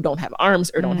children who don't have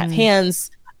arms or don't have hands,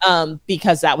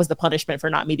 because that was the punishment for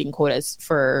not meeting quotas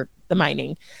for the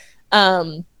mining.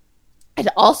 And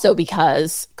also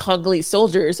because Congolese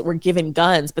soldiers were given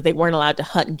guns, but they weren't allowed to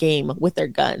hunt game with their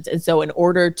guns. And so in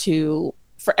order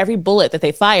for every bullet that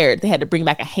they fired, they had to bring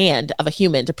back a hand of a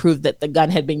human to prove that the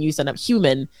gun had been used on a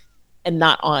human and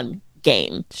not on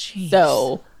game. Jeez.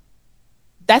 So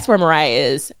that's where Mariah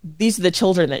is. These are the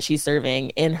children that she's serving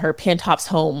in her Pantops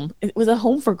home. It was a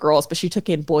home for girls, but she took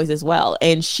in boys as well.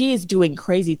 And she is doing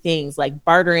crazy things like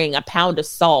bartering a pound of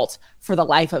salt for the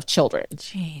life of children.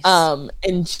 Jeez.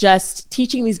 And just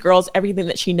teaching these girls everything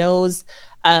that she knows,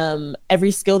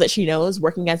 every skill that she knows,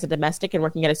 working as a domestic and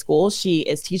working at a school. She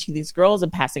is teaching these girls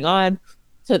and passing on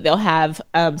so that they'll have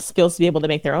skills to be able to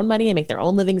make their own money and make their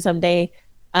own living someday.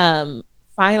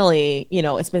 Finally,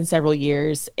 it's been several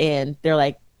years and they're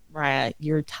like, Mariah,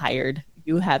 you're tired.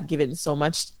 You have given so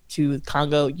much to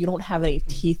Congo. You don't have any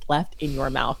teeth left in your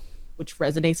mouth, which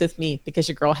resonates with me because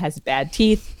your girl has bad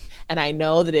teeth. And I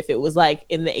know that if it was like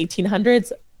in the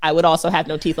 1800s, I would also have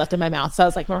no teeth left in my mouth. So I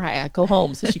was like, Mariah, go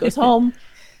home. So she goes home.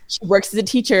 She works as a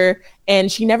teacher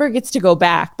and she never gets to go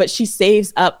back, but she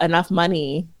saves up enough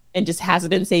money and just has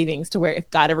it in savings to where if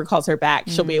God ever calls her back,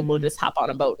 she'll be able to just hop on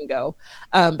a boat and go.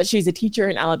 But she's a teacher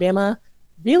in Alabama.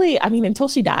 Really, until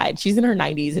she died. She's in her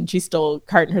 90s and she's still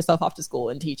carting herself off to school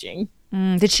and teaching.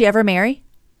 Did she ever marry?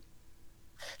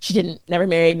 She didn't. Never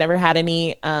married, never had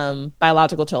any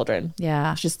biological children.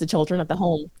 Yeah. It's just the children at the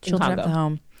home Children at the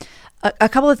home. A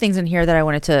couple of things in here that I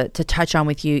wanted to touch on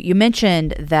with you. You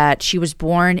mentioned that she was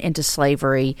born into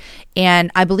slavery,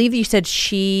 and I believe you said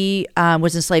she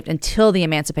was enslaved until the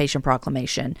Emancipation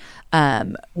Proclamation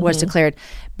was declared.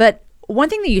 But one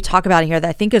thing that you talk about here that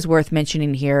I think is worth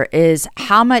mentioning here is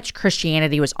how much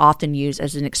Christianity was often used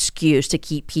as an excuse to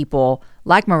keep people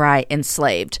like Mariah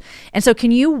enslaved. And so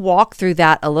can you walk through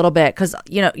that a little bit? Because,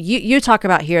 you talk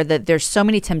about here that there's so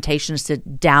many temptations to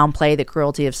downplay the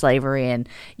cruelty of slavery. And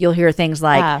you'll hear things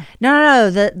like, no,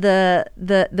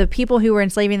 the people who were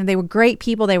enslaving them, they were great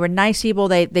people. They were nice people.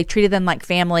 They treated them like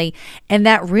family. And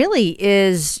that really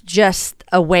is just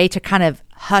a way to kind of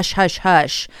hush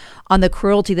on the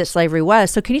cruelty that slavery was.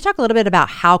 So can you talk a little bit about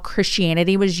how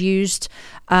Christianity was used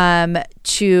as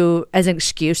an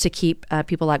excuse to keep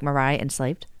people like Mariah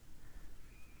enslaved?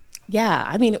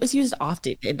 Yeah, it was used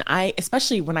often. And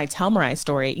especially when I tell Mariah's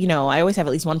story, I always have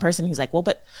at least one person who's like, well,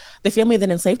 but the family that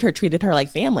enslaved her treated her like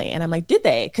family. And I'm like, did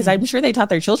they? Because I'm sure they taught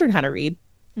their children how to read.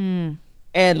 And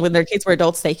when their kids were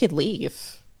adults, they could leave.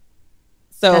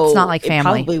 So that's not like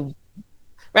family.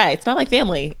 Right. It's not like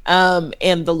family.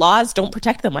 And the laws don't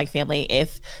protect them like family.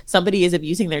 If somebody is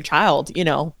abusing their child,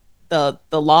 the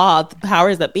law, the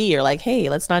powers that be are like, hey,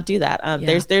 let's not do that.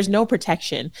 There's no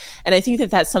protection. And I think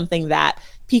that that's something that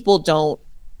people don't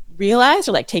realize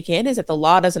or like take in is that the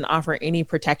law doesn't offer any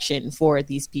protection for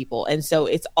these people. And so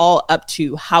it's all up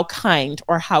to how kind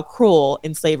or how cruel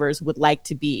enslavers would like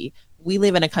to be. We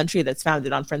live in a country that's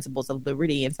founded on principles of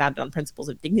liberty and founded on principles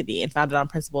of dignity and founded on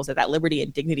principles that liberty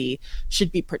and dignity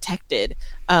should be protected.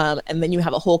 And then you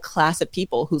have a whole class of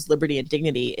people whose liberty and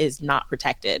dignity is not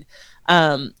protected.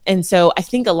 And so I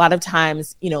think a lot of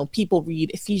times, people read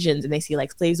Ephesians and they see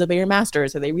like slaves obey your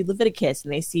masters, or they read Leviticus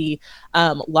and they see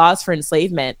laws for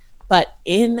enslavement. But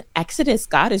in Exodus,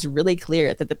 God is really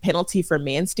clear that the penalty for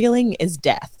man-stealing is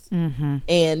death. Mm-hmm.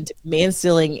 And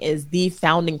man-stealing is the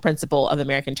founding principle of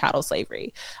American chattel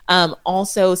slavery.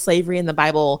 Also, slavery in the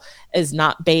Bible is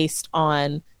not based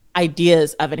on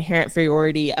ideas of inherent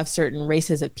inferiority of certain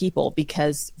races of people,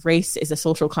 because race is a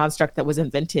social construct that was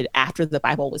invented after the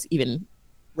Bible was even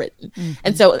written. Mm-hmm.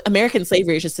 And so American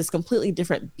slavery is just this completely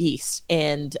different beast.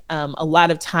 And a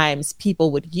lot of times people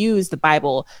would use the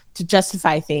Bible to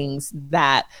justify things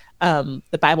that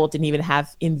the Bible didn't even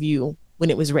have in view when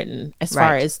it was written, as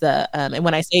far as and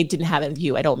when I say didn't have in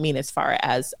view, I don't mean as far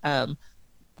as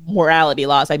morality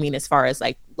laws. I mean as far as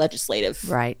like legislative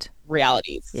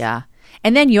realities. Yeah.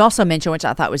 And then you also mentioned, which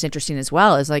I thought was interesting as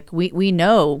well, is like we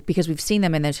know, because we've seen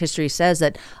them, and this history says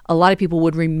that a lot of people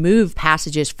would remove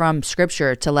passages from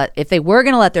Scripture to if they were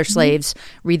going to let their slaves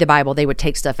read the Bible, they would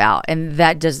take stuff out, and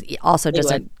that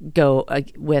doesn't go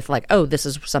with like, oh, this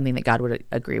is something that God would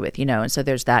agree with, and so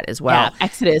there's that as well. Yeah,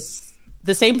 Exodus,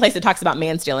 the same place that talks about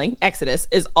man stealing, Exodus,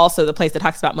 is also the place that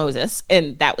talks about Moses,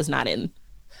 and that was not in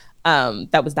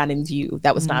view.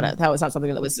 That was not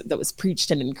something that was preached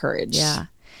and encouraged. Yeah.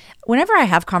 Whenever I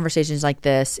have conversations like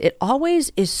this, it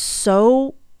always is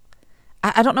so,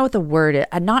 I don't know what the word is,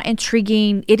 not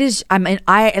intriguing. It is,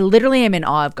 I literally am in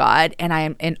awe of God, and I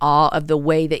am in awe of the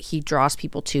way that he draws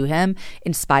people to him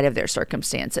in spite of their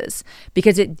circumstances.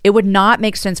 Because it would not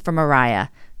make sense for Mariah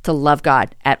to love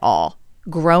God at all.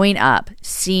 Growing up,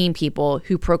 seeing people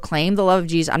who proclaim the love of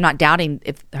Jesus, I'm not doubting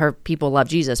if her people love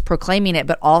Jesus, proclaiming it,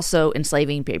 but also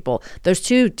enslaving people. Those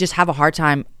two just have a hard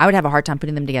time. I would have a hard time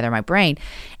putting them together in my brain.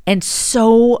 And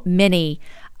so many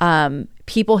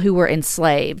people who were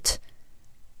enslaved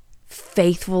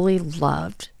faithfully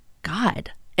loved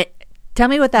God. Tell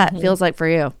me what that feels like for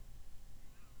you.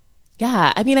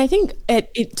 Yeah, I mean, I think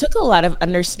it took a lot of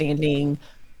understanding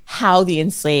how the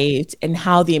enslaved and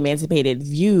how the emancipated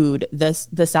viewed the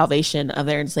salvation of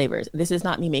their enslavers. This is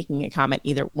not me making a comment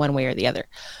either one way or the other,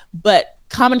 but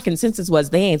common consensus was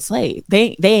they ain't saved.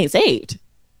 They ain't saved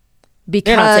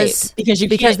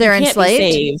because they're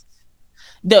enslaved.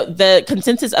 The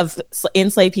consensus of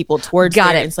enslaved people towards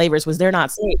their enslavers was they're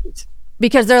not saved,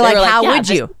 because they're like, how would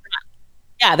you?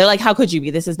 Yeah, they're like, how could you be?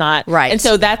 This is not right. And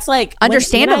so that's like,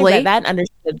 understandably, when I read that and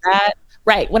understood that.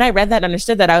 Right. When I read that and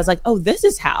understood that, I was like, oh, this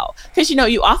is how. Because,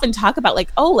 you often talk about like,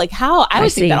 oh, like how, I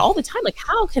would think that all the time, like,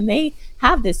 how can they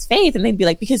have this faith? And they'd be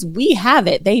like, because we have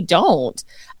it, they don't.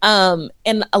 And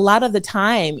a lot of the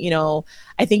time,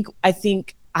 I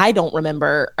think I don't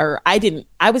remember, or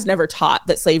I was never taught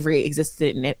that slavery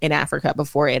existed in Africa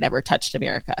before it ever touched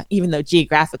America, even though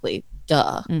geographically,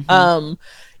 duh. Mm-hmm.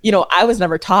 I was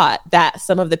never taught that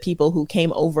some of the people who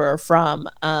came over from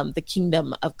the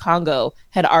Kingdom of Congo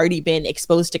had already been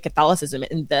exposed to Catholicism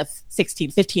in the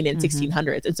 1615 and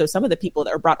 1600s. And so some of the people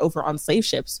that were brought over on slave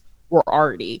ships were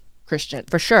already Christian.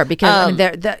 For sure, because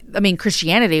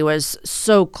Christianity was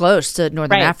so close to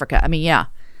Northern Africa. I mean, yeah.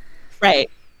 Right.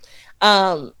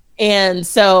 And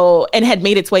had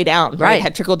made its way down, right?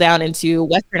 Had trickled down into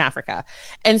Western Africa.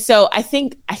 And so I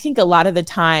think a lot of the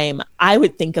time I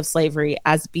would think of slavery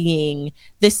as being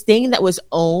this thing that was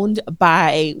owned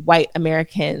by white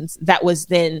Americans that was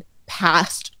then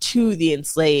passed to the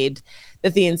enslaved,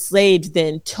 that the enslaved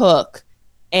then took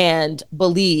and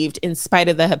believed in spite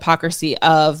of the hypocrisy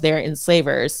of their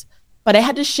enslavers. But I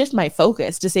had to shift my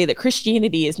focus to say that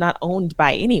Christianity is not owned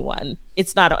by anyone.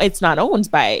 It's not owned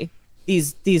by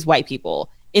these white people.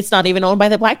 It's not even owned by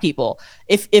the Black people.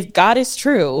 If God is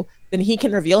true, then he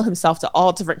can reveal himself to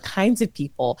all different kinds of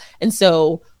people. And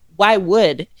so why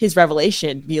would his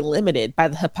revelation be limited by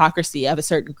the hypocrisy of a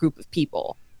certain group of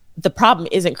people? The problem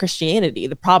isn't Christianity.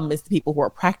 The problem is the people who are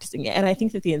practicing it. And I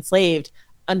think that the enslaved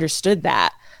understood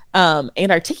that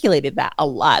and articulated that a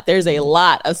lot. There's a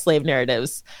lot of slave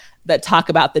narratives that talk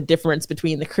about the difference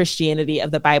between the Christianity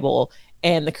of the Bible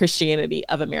and the Christianity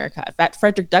of America. In fact,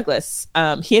 Frederick Douglass,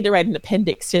 he had to write an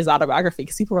appendix to his autobiography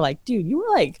because people were like, dude, you were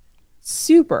like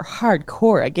super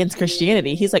hardcore against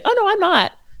Christianity. He's like, oh no, I'm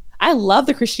not. I love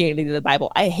the Christianity of the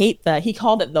Bible. I hate he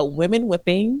called it the women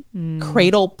whipping,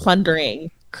 cradle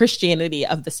plundering Christianity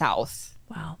of the South.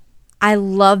 Wow. I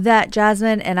love that,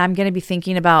 Jasmine, and I'm going to be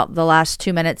thinking about the last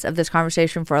 2 minutes of this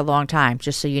conversation for a long time,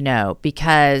 just so you know,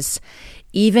 because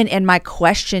even in my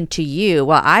question to you,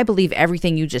 well, I believe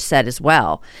everything you just said as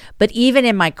well, but even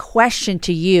in my question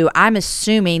to you, I'm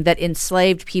assuming that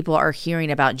enslaved people are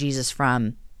hearing about Jesus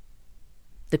from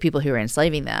the people who are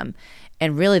enslaving them.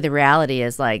 And really the reality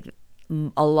is like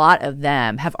a lot of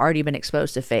them have already been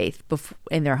exposed to faith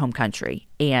in their home country.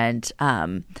 And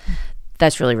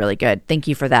that's really, really good. Thank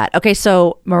you for that. Okay,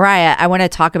 so Mariah, I want to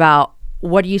talk about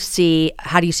what do you see,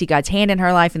 how do you see God's hand in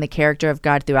her life and the character of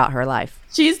God throughout her life?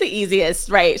 She's the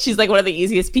easiest, right? She's like one of the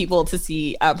easiest people to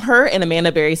see. Her and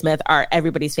Amanda Berry Smith are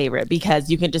everybody's favorite because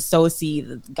you can just so see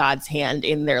God's hand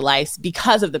in their lives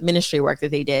because of the ministry work that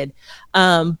they did.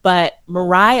 But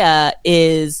Mariah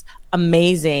is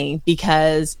amazing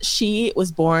because she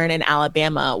was born in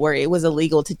Alabama, where it was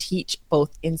illegal to teach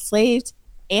both enslaved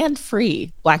and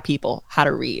free Black people how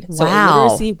to read. So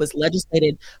literacy was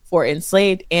legislated for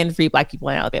enslaved and free Black people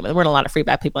in Alabama. There weren't a lot of free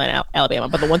Black people in Alabama,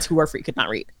 but the ones who were free could not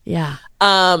read. Yeah.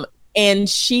 And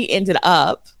she ended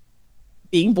up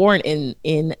being born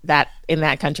in that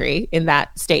country, in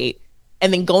that state,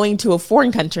 and then going to a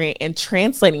foreign country and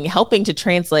helping to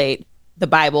translate the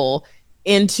Bible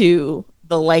into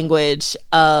the language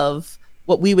of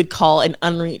what we would call an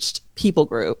unreached people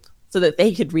group so that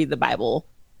they could read the Bible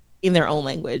in their own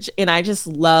language. And I just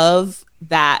love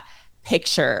that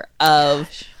picture of,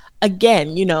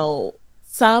 again, you know,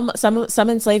 some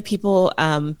enslaved people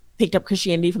picked up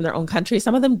Christianity from their own country.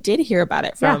 Some of them did hear about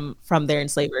it from their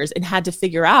enslavers and had to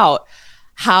figure out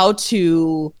how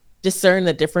to discern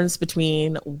the difference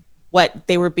between what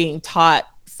they were being taught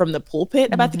from the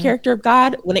pulpit about the character of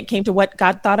God when it came to what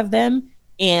God thought of them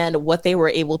and what they were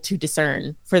able to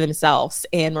discern for themselves.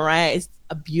 And Mariah is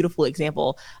a beautiful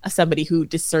example of somebody who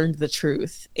discerned the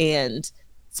truth and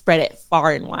spread it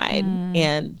far and wide.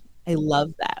 And I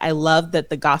love that. I love that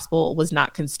the gospel was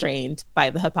not constrained by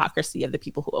the hypocrisy of the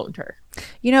people who owned her.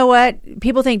 You know what?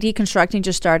 People think deconstructing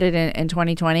just started in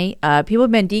 2020. People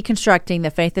have been deconstructing the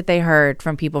faith that they heard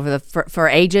from people for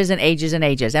ages and ages and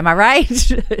ages. Am I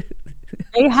right?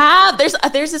 They have.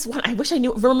 There's this one. I wish I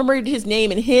remembered his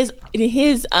name. In his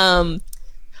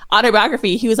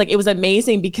autobiography, he was like, it was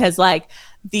amazing because like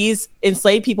these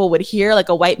enslaved people would hear like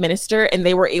a white minister and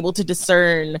they were able to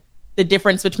discern the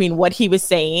difference between what he was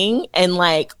saying and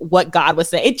like what God was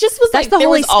saying. It just was that's like the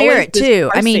Holy Spirit too.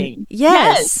 Parsing. I mean,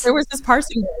 yes, there was this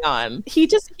parsing going on. He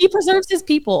preserves his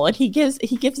people and he gives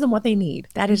them what they need.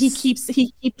 That is, he keeps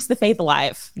the faith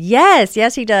alive. Yes,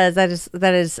 he does. That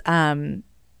is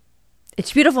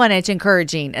it's beautiful and it's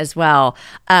encouraging as well.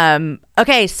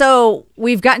 Okay, so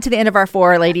we've gotten to the end of our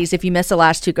 4, ladies. If you missed the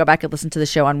last 2, go back and listen to the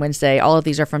show on Wednesday. All of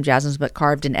these are from Jasmine's book,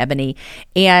 Carved in Ebony.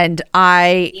 And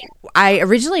I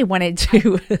originally wanted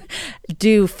to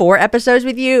do 4 episodes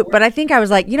with you, but I think I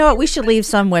was like, you know what? We should leave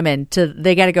some women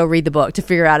they got to go read the book to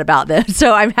figure out about this.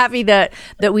 So I'm happy that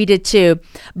we did too.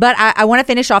 But I want to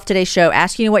finish off today's show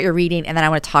asking you what you're reading, and then I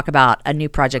want to talk about a new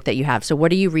project that you have. So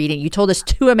what are you reading? You told us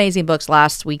 2 amazing books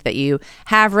last week that you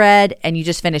have read and you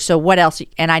just finished. So what else?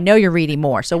 And I know you're reading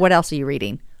more. So what else are you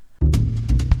reading?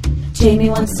 Jamie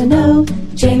wants to know.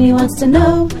 Jamie wants to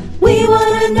know. We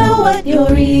want to know what you're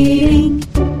reading.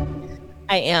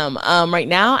 I am. Right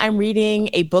now I'm reading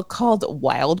a book called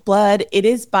Wild Blood. It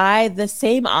is by the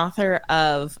same author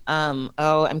of I'm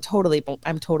totally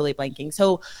blanking.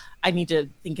 So I need to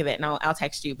think of it and I'll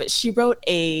text you. But she wrote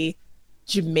a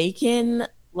Jamaican,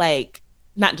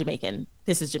 not Jamaican.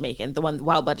 This is Jamaican. The one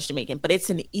Wild Blood is Jamaican, but it's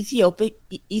an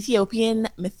Ethiopian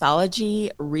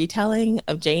mythology retelling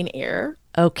of Jane Eyre.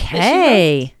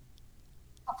 Okay.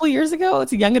 A couple years ago.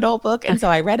 It's a young adult book, and so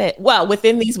I read it. Well,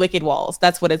 Within These Wicked Walls.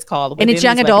 That's what it's called. And it's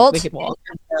young adult. Wicked Walls.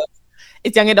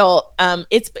 It's young adult.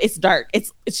 It's dark.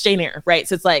 It's Jane Eyre, right?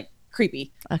 So it's like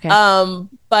creepy. Okay.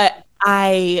 But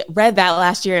I read that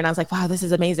last year, and I was like, wow, this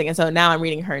is amazing. And so now I'm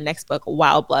reading her next book,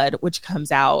 Wild Blood, which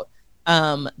comes out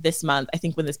this month. I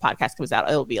think when this podcast comes out,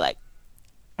 it'll be like,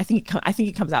 I think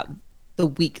it comes out the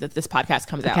week that this podcast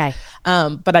comes out.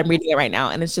 But I'm reading it right now,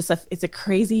 and it's just it's a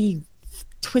crazy,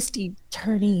 twisty,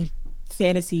 turny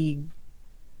fantasy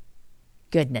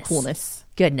coolness.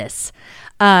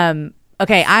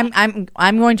 Okay,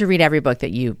 I'm going to read every book that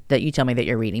you tell me that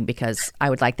you're reading because I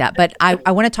would like that. But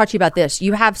I want to talk to you about this.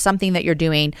 You have something that you're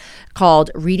doing called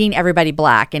Reading Everybody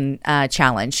Black and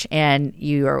challenge, and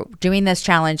you are doing this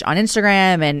challenge on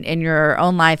Instagram and in your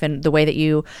own life and the way that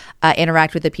you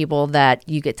interact with the people that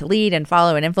you get to lead and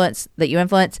follow and influence.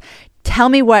 Tell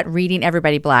me what Reading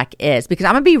Everybody Black is, because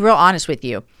I'm gonna be real honest with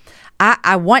you.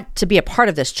 I want to be a part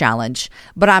of this challenge,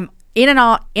 but I'm in and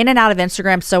out of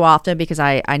Instagram so often because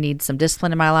I need some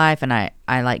discipline in my life, and I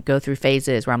like go through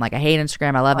phases where I'm like, I hate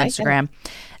Instagram, I love Instagram.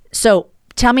 So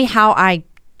tell me how I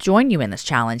join you in this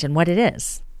challenge and what it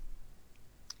is.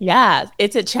 Yeah,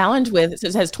 it's a challenge so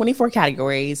it has 24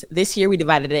 categories. This year we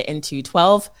divided it into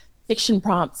 12 fiction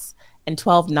prompts and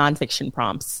 12 nonfiction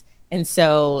prompts. And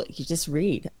so you just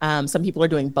read. Some people are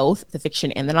doing both the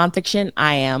fiction and the nonfiction.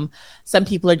 I am. Some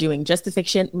people are doing just the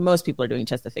fiction. Most people are doing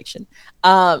just the fiction.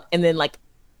 And then like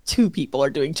 2 people are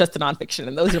doing just the nonfiction,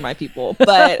 and those are my people.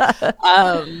 But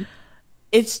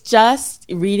it's just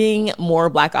reading more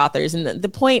Black authors. And the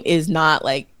point is not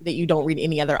like that you don't read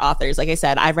any other authors. Like I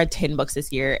said, I've read 10 books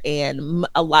this year, and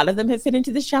a lot of them have fit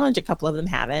into this challenge. A couple of them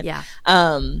haven't. Yeah.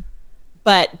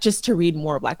 But just to read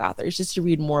more Black authors, just to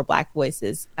read more Black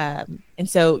voices. And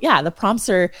so, yeah, the prompts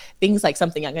are things like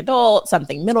something young adult,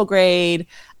 something middle grade,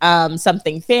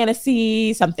 something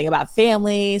fantasy, something about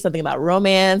family, something about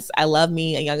romance. I love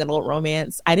me a young adult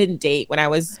romance. I didn't date when I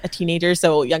was a teenager,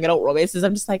 so young adult romances,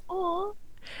 I'm just like, oh.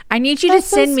 I need you to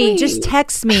send me, just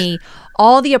text me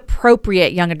all the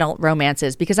appropriate young adult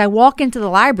romances, because I walk into the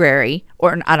library,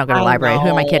 or I don't go to the library. Who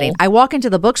am I kidding? I walk into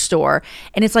the bookstore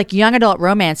and it's like young adult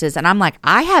romances. And I'm like,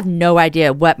 I have no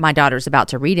idea what my daughter's about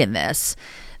to read in this.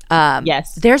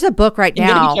 Yes. There's a book right now.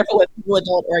 You gotta be careful with new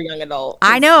adult or young adult.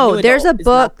 I know. There's a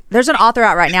book. There's an author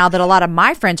out right now that a lot of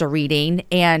my friends are reading.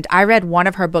 And I read one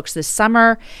of her books this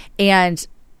summer, and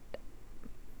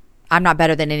I'm not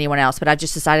better than anyone else, but I've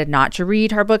just decided not to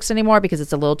read her books anymore because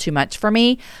it's a little too much for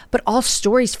me. But all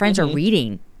Stories friends are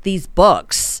reading these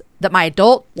books that my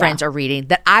adult friends are reading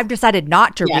that I've decided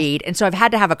not to read. And so I've had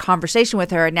to have a conversation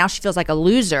with her, and now she feels like a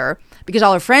loser because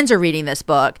all her friends are reading this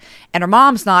book and her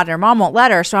mom's not, and her mom won't let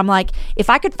her. So I'm like, if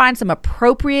I could find some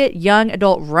appropriate young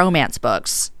adult romance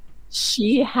books.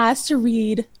 She has to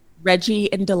read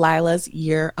Reggie and Delilah's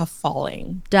Year of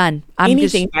Falling. Done.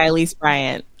 Anything by Elise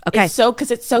Bryant. Okay.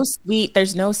 Because it's so sweet.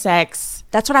 There's no sex.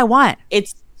 That's what I want.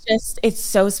 It's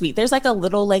so sweet. There's like a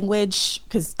little language,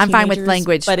 because I'm fine with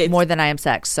language, but more than I am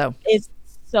sex. So it's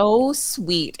so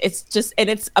sweet. It's just, and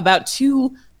it's about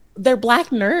 2, they're Black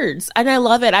nerds, and I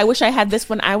love it. I wish I had this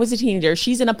when I was a teenager.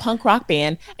 She's in a punk rock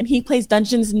band and he plays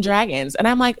Dungeons and Dragons, and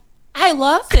I'm like, I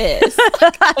love this.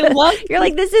 I love You're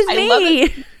like, this is me.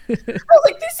 I was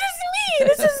like, this is me.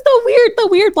 This is the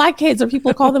weird Black kids, or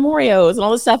people call them Oreos and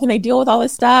all this stuff, and they deal with all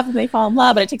this stuff and they fall in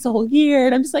love, but it takes a whole year,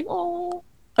 and I'm just like, oh.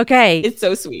 Okay. It's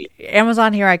so sweet.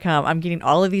 Amazon, here I come. I'm getting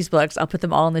all of these books. I'll put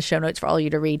them all in the show notes for all of you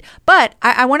to read. But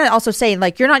I want to also say,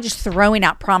 like, you're not just throwing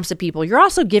out prompts to people. You're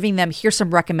also giving them, here's some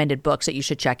recommended books that you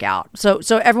should check out. So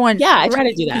everyone. Yeah, I try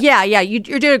to do that. Yeah.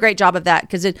 You're doing a great job of that,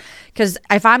 because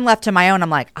if I'm left to my own, I'm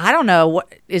like, I don't know.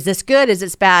 What is this good? Is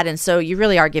this bad? And so you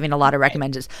really are giving a lot of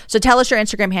recommendations. So tell us your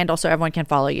Instagram handle so everyone can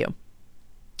follow you.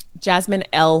 Jasmine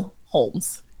L.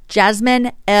 Holmes.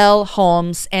 Jasmine L.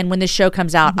 Holmes. And when this show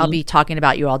comes out, I'll be talking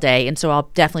about you all day. And so I'll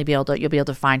definitely you'll be able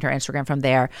to find her Instagram from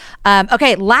there.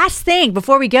 Okay, last thing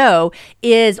before we go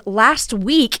is last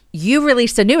week you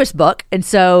released a newest book. And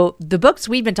so the books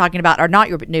we've been talking about are not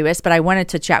your newest, but I wanted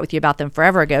to chat with you about them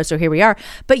forever ago. So here we are.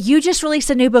 But you just released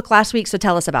a new book last week. So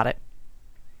tell us about it.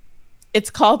 It's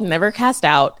called Never Cast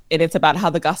Out, and it's about how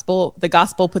the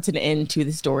gospel puts an end to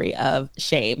the story of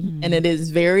shame. And it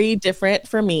is very different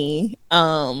for me.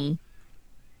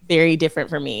 Very different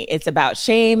for me. It's about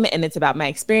shame, and it's about my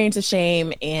experience of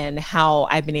shame and how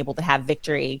I've been able to have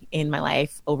victory in my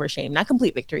life over shame. Not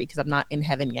complete victory, because I'm not in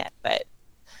heaven yet, but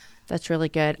that's really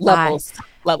good. Levels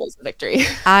of victory.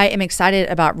 I am excited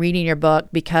about reading your book,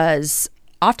 because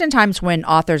oftentimes when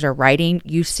authors are writing,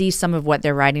 you see some of what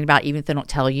they're writing about, even if they don't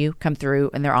tell you, come through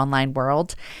in their online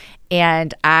world.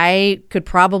 And I could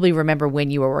probably remember when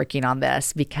you were working on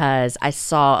this, because I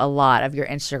saw a lot of your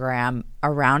Instagram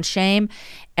around shame,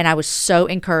 and I was so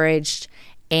encouraged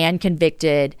and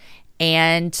convicted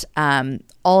and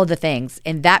all of the things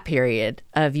in that period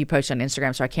of you posting on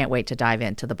Instagram. So I can't wait to dive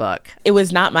into the book. It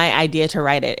was not my idea to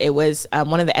write it. It was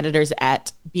one of the editors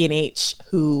at B&H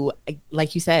who,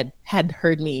 like you said, had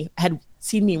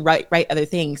seen me write other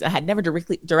things. I had never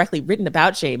directly written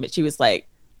about shame, but she was like,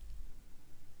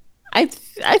 I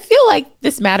feel like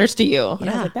this matters to you. And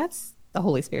I was like, that's the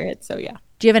Holy Spirit. So yeah.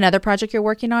 Do you have another project you're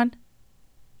working on?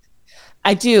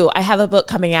 I do. I have a book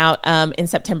coming out in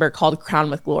September called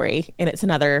Crown with Glory, and it's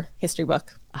another history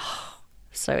book. Oh,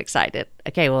 so excited.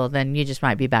 Okay, well, then you just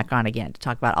might be back on again to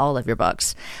talk about all of your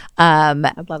books.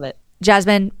 I'd love it.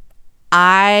 Jasmine,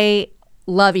 I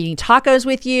love eating tacos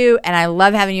with you, and I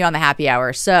love having you on the happy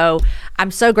hour. So I'm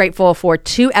so grateful for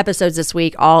 2 episodes this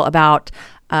week all about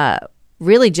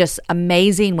really just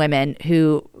amazing women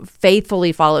who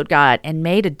faithfully followed God and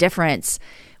made a difference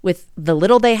with the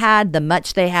little they had, the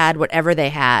much they had, whatever they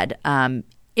had,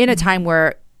 in a time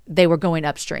where they were going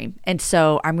upstream. And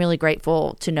so I'm really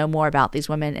grateful to know more about these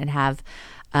women and have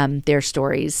their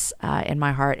stories in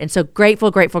my heart. And so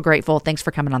grateful. Thanks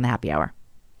for coming on the Happy Hour.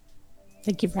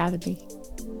 Thank you for having me.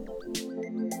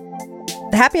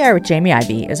 The Happy Hour with Jamie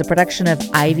Ivey is a production of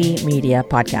Ivy Media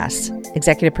Podcasts.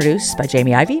 Executive produced by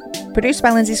Jamie Ivey, produced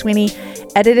by Lindsay Sweeney,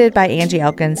 edited by Angie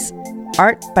Elkins,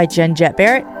 art by Jen Jett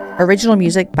Barrett, original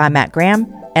music by Matt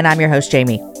Graham, and I'm your host,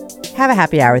 Jamie. Have a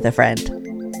happy hour with a friend.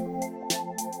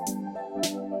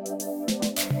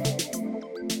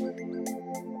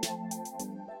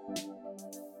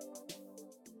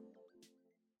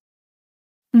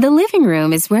 The living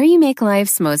room is where you make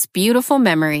life's most beautiful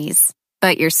memories.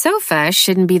 But your sofa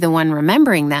shouldn't be the one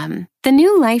remembering them. The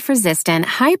new life-resistant,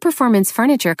 high-performance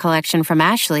furniture collection from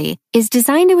Ashley is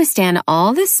designed to withstand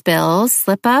all the spills,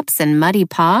 slip-ups, and muddy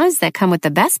paws that come with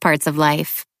the best parts of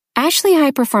life. Ashley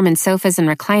high-performance sofas and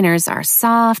recliners are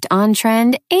soft,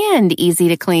 on-trend, and easy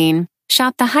to clean.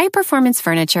 Shop the high-performance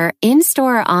furniture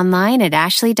in-store or online at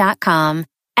ashley.com.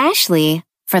 Ashley,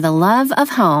 for the love of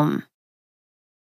home.